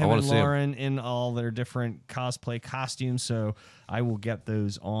them of up. I him wanna and see 'em. Lauren in all their different cosplay costumes. So I will get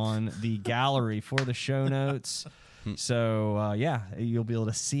those on the gallery for the show notes. So yeah, you'll be able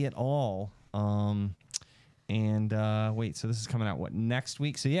to see it all. And wait, so this is coming out next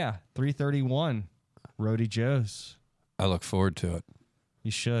week? So yeah, 3/31, Roadie Joe's. I look forward to it.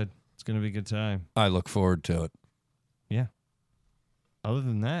 You should. It's gonna be a good time. I look forward to it. Yeah. Other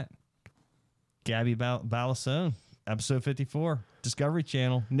than that, Gabby Balasone, episode 54, Discovery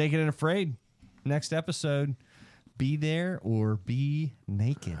Channel, Naked and Afraid. Next episode, be there or be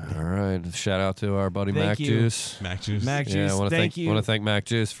naked. All right. Shout out to our buddy Thank Mac you. Juice. Mac Juice. Mac Yeah, Juice, I want to thank you. Want to thank Mac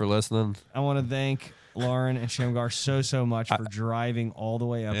Juice for listening. I want to thank Lauren and Shamgar so much for driving all the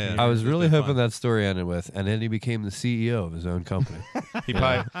way up Yeah. here. I was really been hoping fun. that story ended with, and then he became the CEO of his own company. He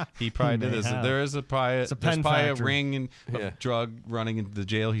probably did this. have. There is probably a there's pen probably factory. a ring of Yeah. drug running into the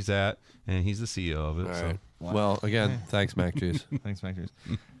jail he's at, and he's the CEO of it. All so. right. Well, again, thanks, Mac Juice. Thanks, Mac Juice.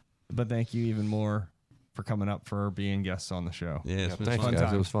 But thank you even more for coming up for being guests on the show. Yeah, it's been thanks, fun. guys.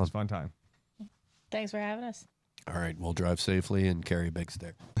 Time. It was fun. It's a fun time. Thanks for having us. All right. We'll drive safely and carry a big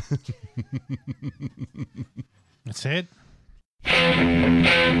stick. That's it.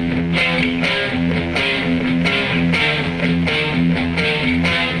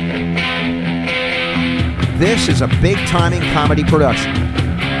 This is a big timing comedy production.